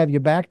to have you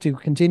back to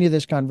continue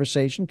this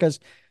conversation because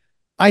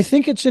I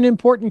think it's an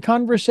important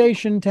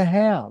conversation to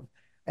have.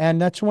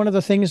 And that's one of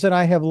the things that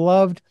I have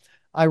loved,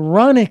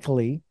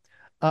 ironically,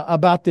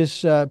 about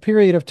this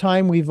period of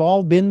time we've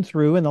all been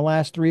through in the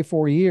last 3 or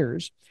 4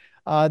 years,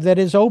 that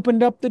has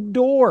opened up the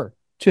door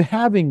to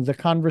having the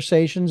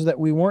conversations that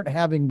we weren't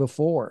having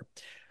before.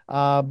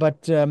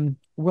 But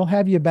we'll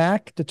have you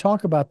back to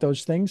talk about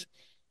those things.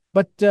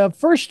 But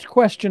first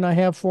question I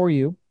have for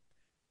you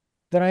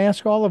that I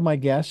ask all of my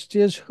guests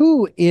is,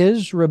 who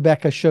is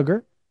Rebecca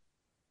Sugar?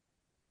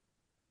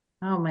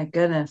 Oh my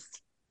goodness.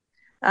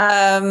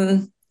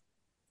 Um,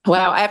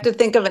 wow, I have to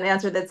think of an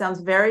answer that sounds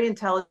very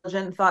intelligent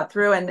and thought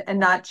through and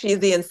not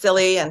cheesy and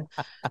silly, and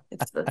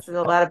it's a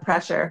lot of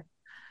pressure.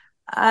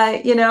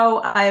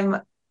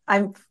 I'm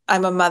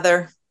a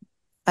mother.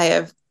 I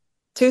have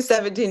two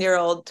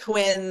 17-year-old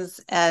twins,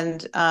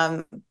 and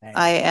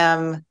I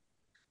am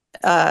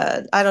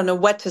I don't know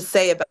what to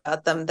say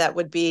about them that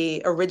would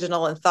be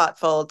original and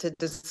thoughtful to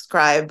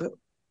describe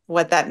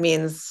what that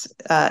means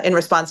in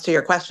response to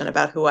your question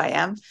about who I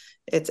am.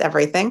 It's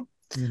everything.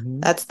 Mm-hmm.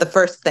 That's the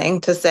first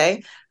thing to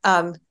say.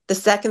 The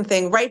second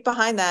thing, right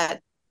behind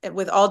that,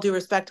 with all due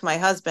respect to my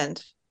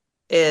husband,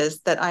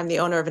 is that I'm the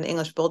owner of an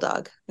English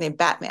bulldog named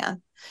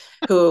Batman,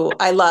 who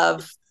I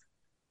love.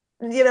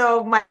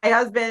 My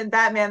husband,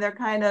 Batman, they're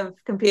kind of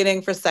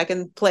competing for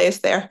second place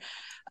there.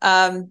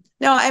 No,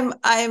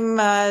 I'm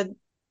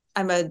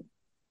a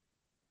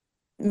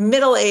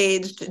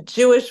middle-aged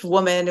Jewish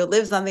woman who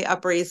lives on the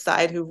Upper East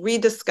Side, who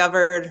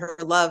rediscovered her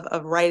love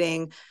of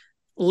writing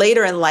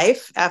later in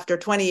life after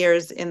 20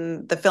 years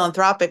in the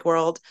philanthropic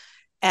world.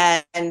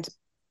 And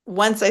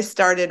once I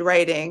started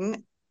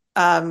writing,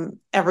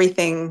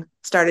 everything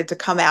started to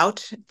come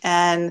out.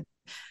 And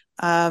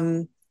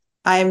I'm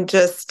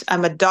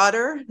a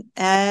daughter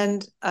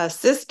and a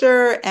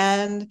sister,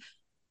 and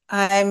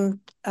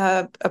I'm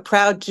a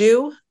proud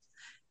Jew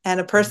and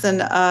a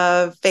person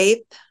of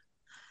faith,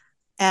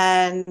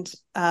 and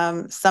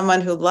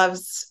someone who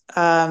loves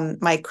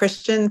my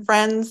Christian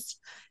friends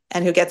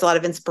and who gets a lot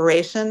of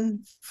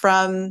inspiration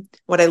from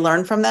what I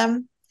learn from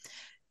them.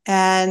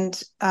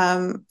 And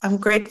I'm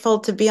grateful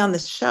to be on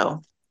this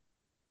show.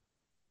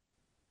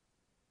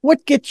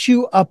 What gets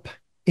you up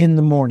in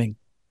the morning?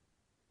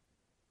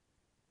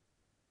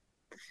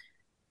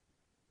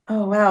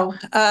 Oh,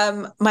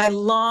 wow. My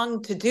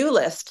long to-do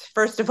list,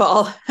 first of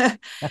all.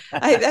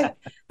 I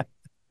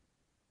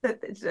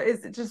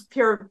It's just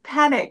pure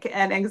panic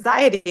and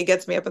anxiety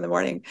gets me up in the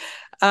morning.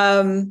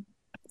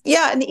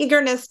 Yeah, an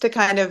eagerness to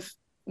kind of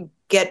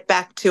get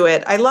back to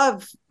it. I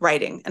love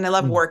writing and I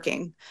love Mm.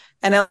 working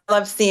and I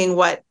love seeing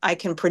what I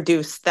can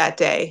produce that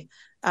day.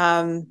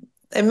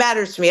 It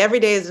matters to me. Every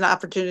day is an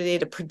opportunity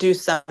to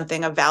produce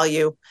something of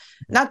value,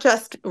 not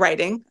just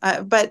writing,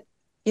 but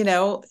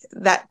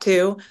that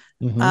too.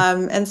 Mm-hmm.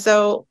 And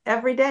so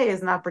every day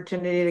is an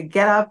opportunity to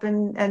get up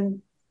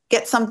and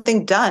get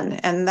something done.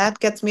 And that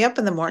gets me up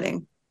in the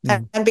morning.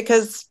 Mm. And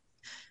because,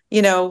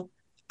 you know,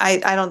 I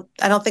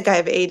don't think I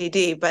have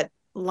ADD, but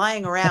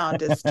lying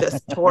around is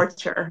just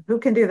torture. Who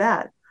can do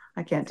that?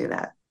 I can't do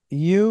that.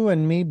 You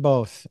and me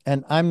both.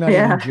 And I'm not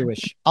even Yeah.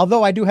 Jewish,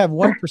 although I do have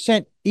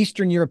 1%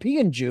 Eastern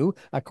European Jew,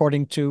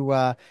 according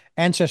to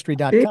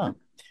Ancestry.com.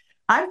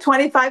 I'm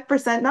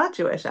 25% not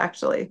Jewish,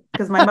 actually,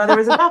 because my mother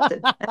was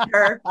adopted and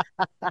her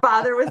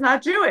father was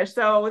not Jewish.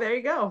 So there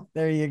you go.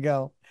 There you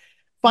go.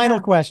 Final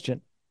Yeah.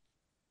 question.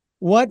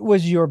 What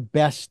was your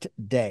best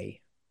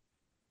day?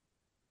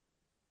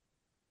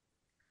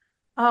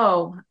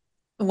 Oh,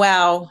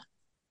 wow.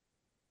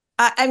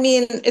 I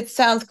mean, it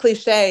sounds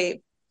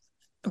cliche,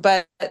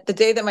 but the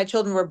day that my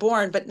children were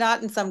born, but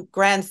not in some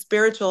grand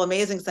spiritual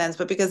amazing sense,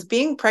 but because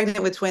being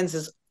pregnant with twins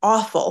is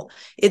awful.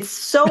 It's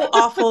so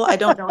awful. I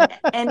don't know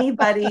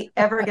anybody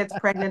ever gets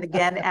pregnant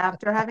again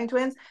after having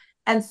twins.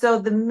 And so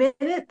the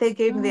minute they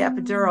gave me the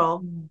epidural,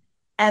 Um,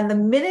 and the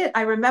minute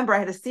I remember I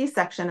had a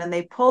C-section and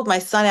they pulled my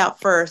son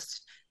out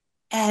first,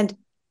 and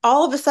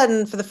all of a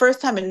sudden, for the first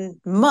time in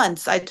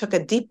months, I took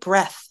a deep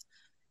breath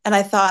and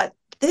I thought,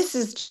 this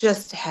is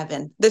just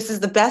heaven. This is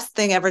the best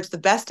thing ever. It's the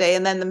best day.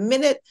 And then the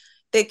minute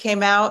they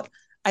came out,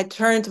 I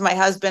turned to my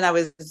husband. I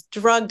was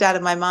drugged out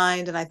of my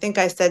mind. And I think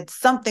I said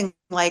something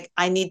like,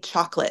 I need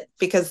chocolate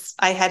because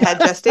I had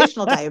had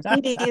gestational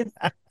diabetes,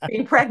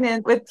 being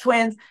pregnant with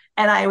twins,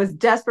 and I was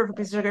desperate for a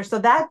piece of sugar. So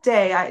that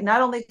day, I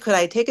not only could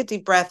I take a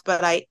deep breath,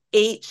 but I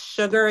ate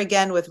sugar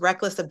again with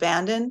reckless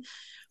abandon.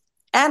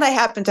 And I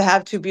happened to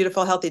have two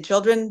beautiful, healthy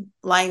children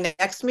lying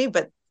next to me.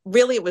 But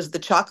really, it was the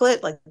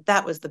chocolate. Like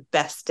that was the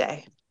best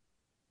day.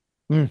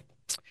 mm.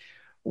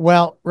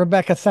 Well,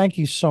 Rebecca, thank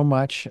you so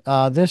much.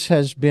 This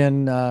has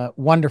been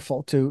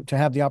wonderful to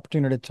have the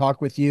opportunity to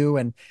talk with you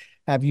and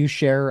have you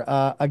share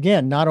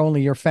again not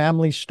only your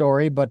family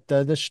story but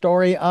the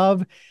story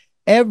of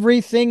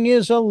everything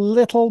is a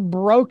little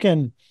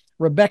broken.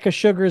 Rebecca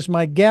Sugar is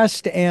my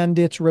guest, and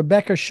it's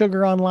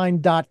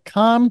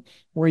RebeccaSugaronline.com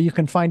where you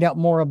can find out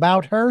more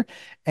about her.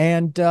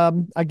 And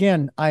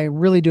again, I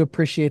really do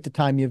appreciate the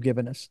time you've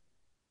given us.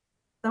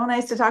 So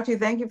nice to talk to you.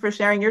 Thank you for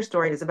sharing your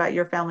stories about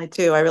your family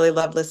too. I really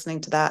love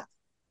listening to that.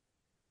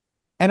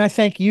 And I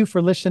thank you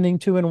for listening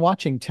to and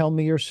watching Tell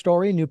Me Your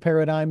Story, New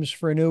Paradigms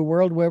for a New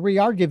World, where we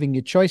are giving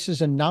you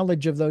choices and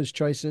knowledge of those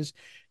choices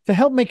to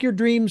help make your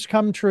dreams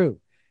come true.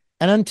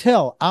 And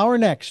until our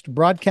next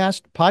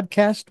broadcast,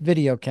 podcast,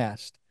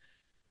 videocast,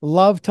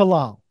 love to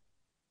Lal.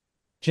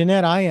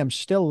 Jeanette, I am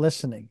still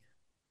listening.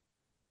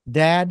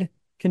 Dad,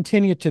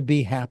 continue to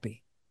be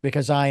happy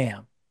because I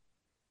am.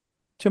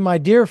 To my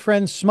dear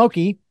friend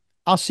Smokey,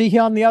 I'll see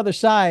you on the other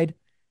side.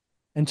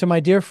 And to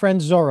my dear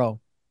friend Zorro,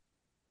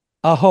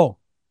 aho,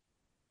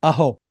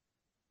 aho.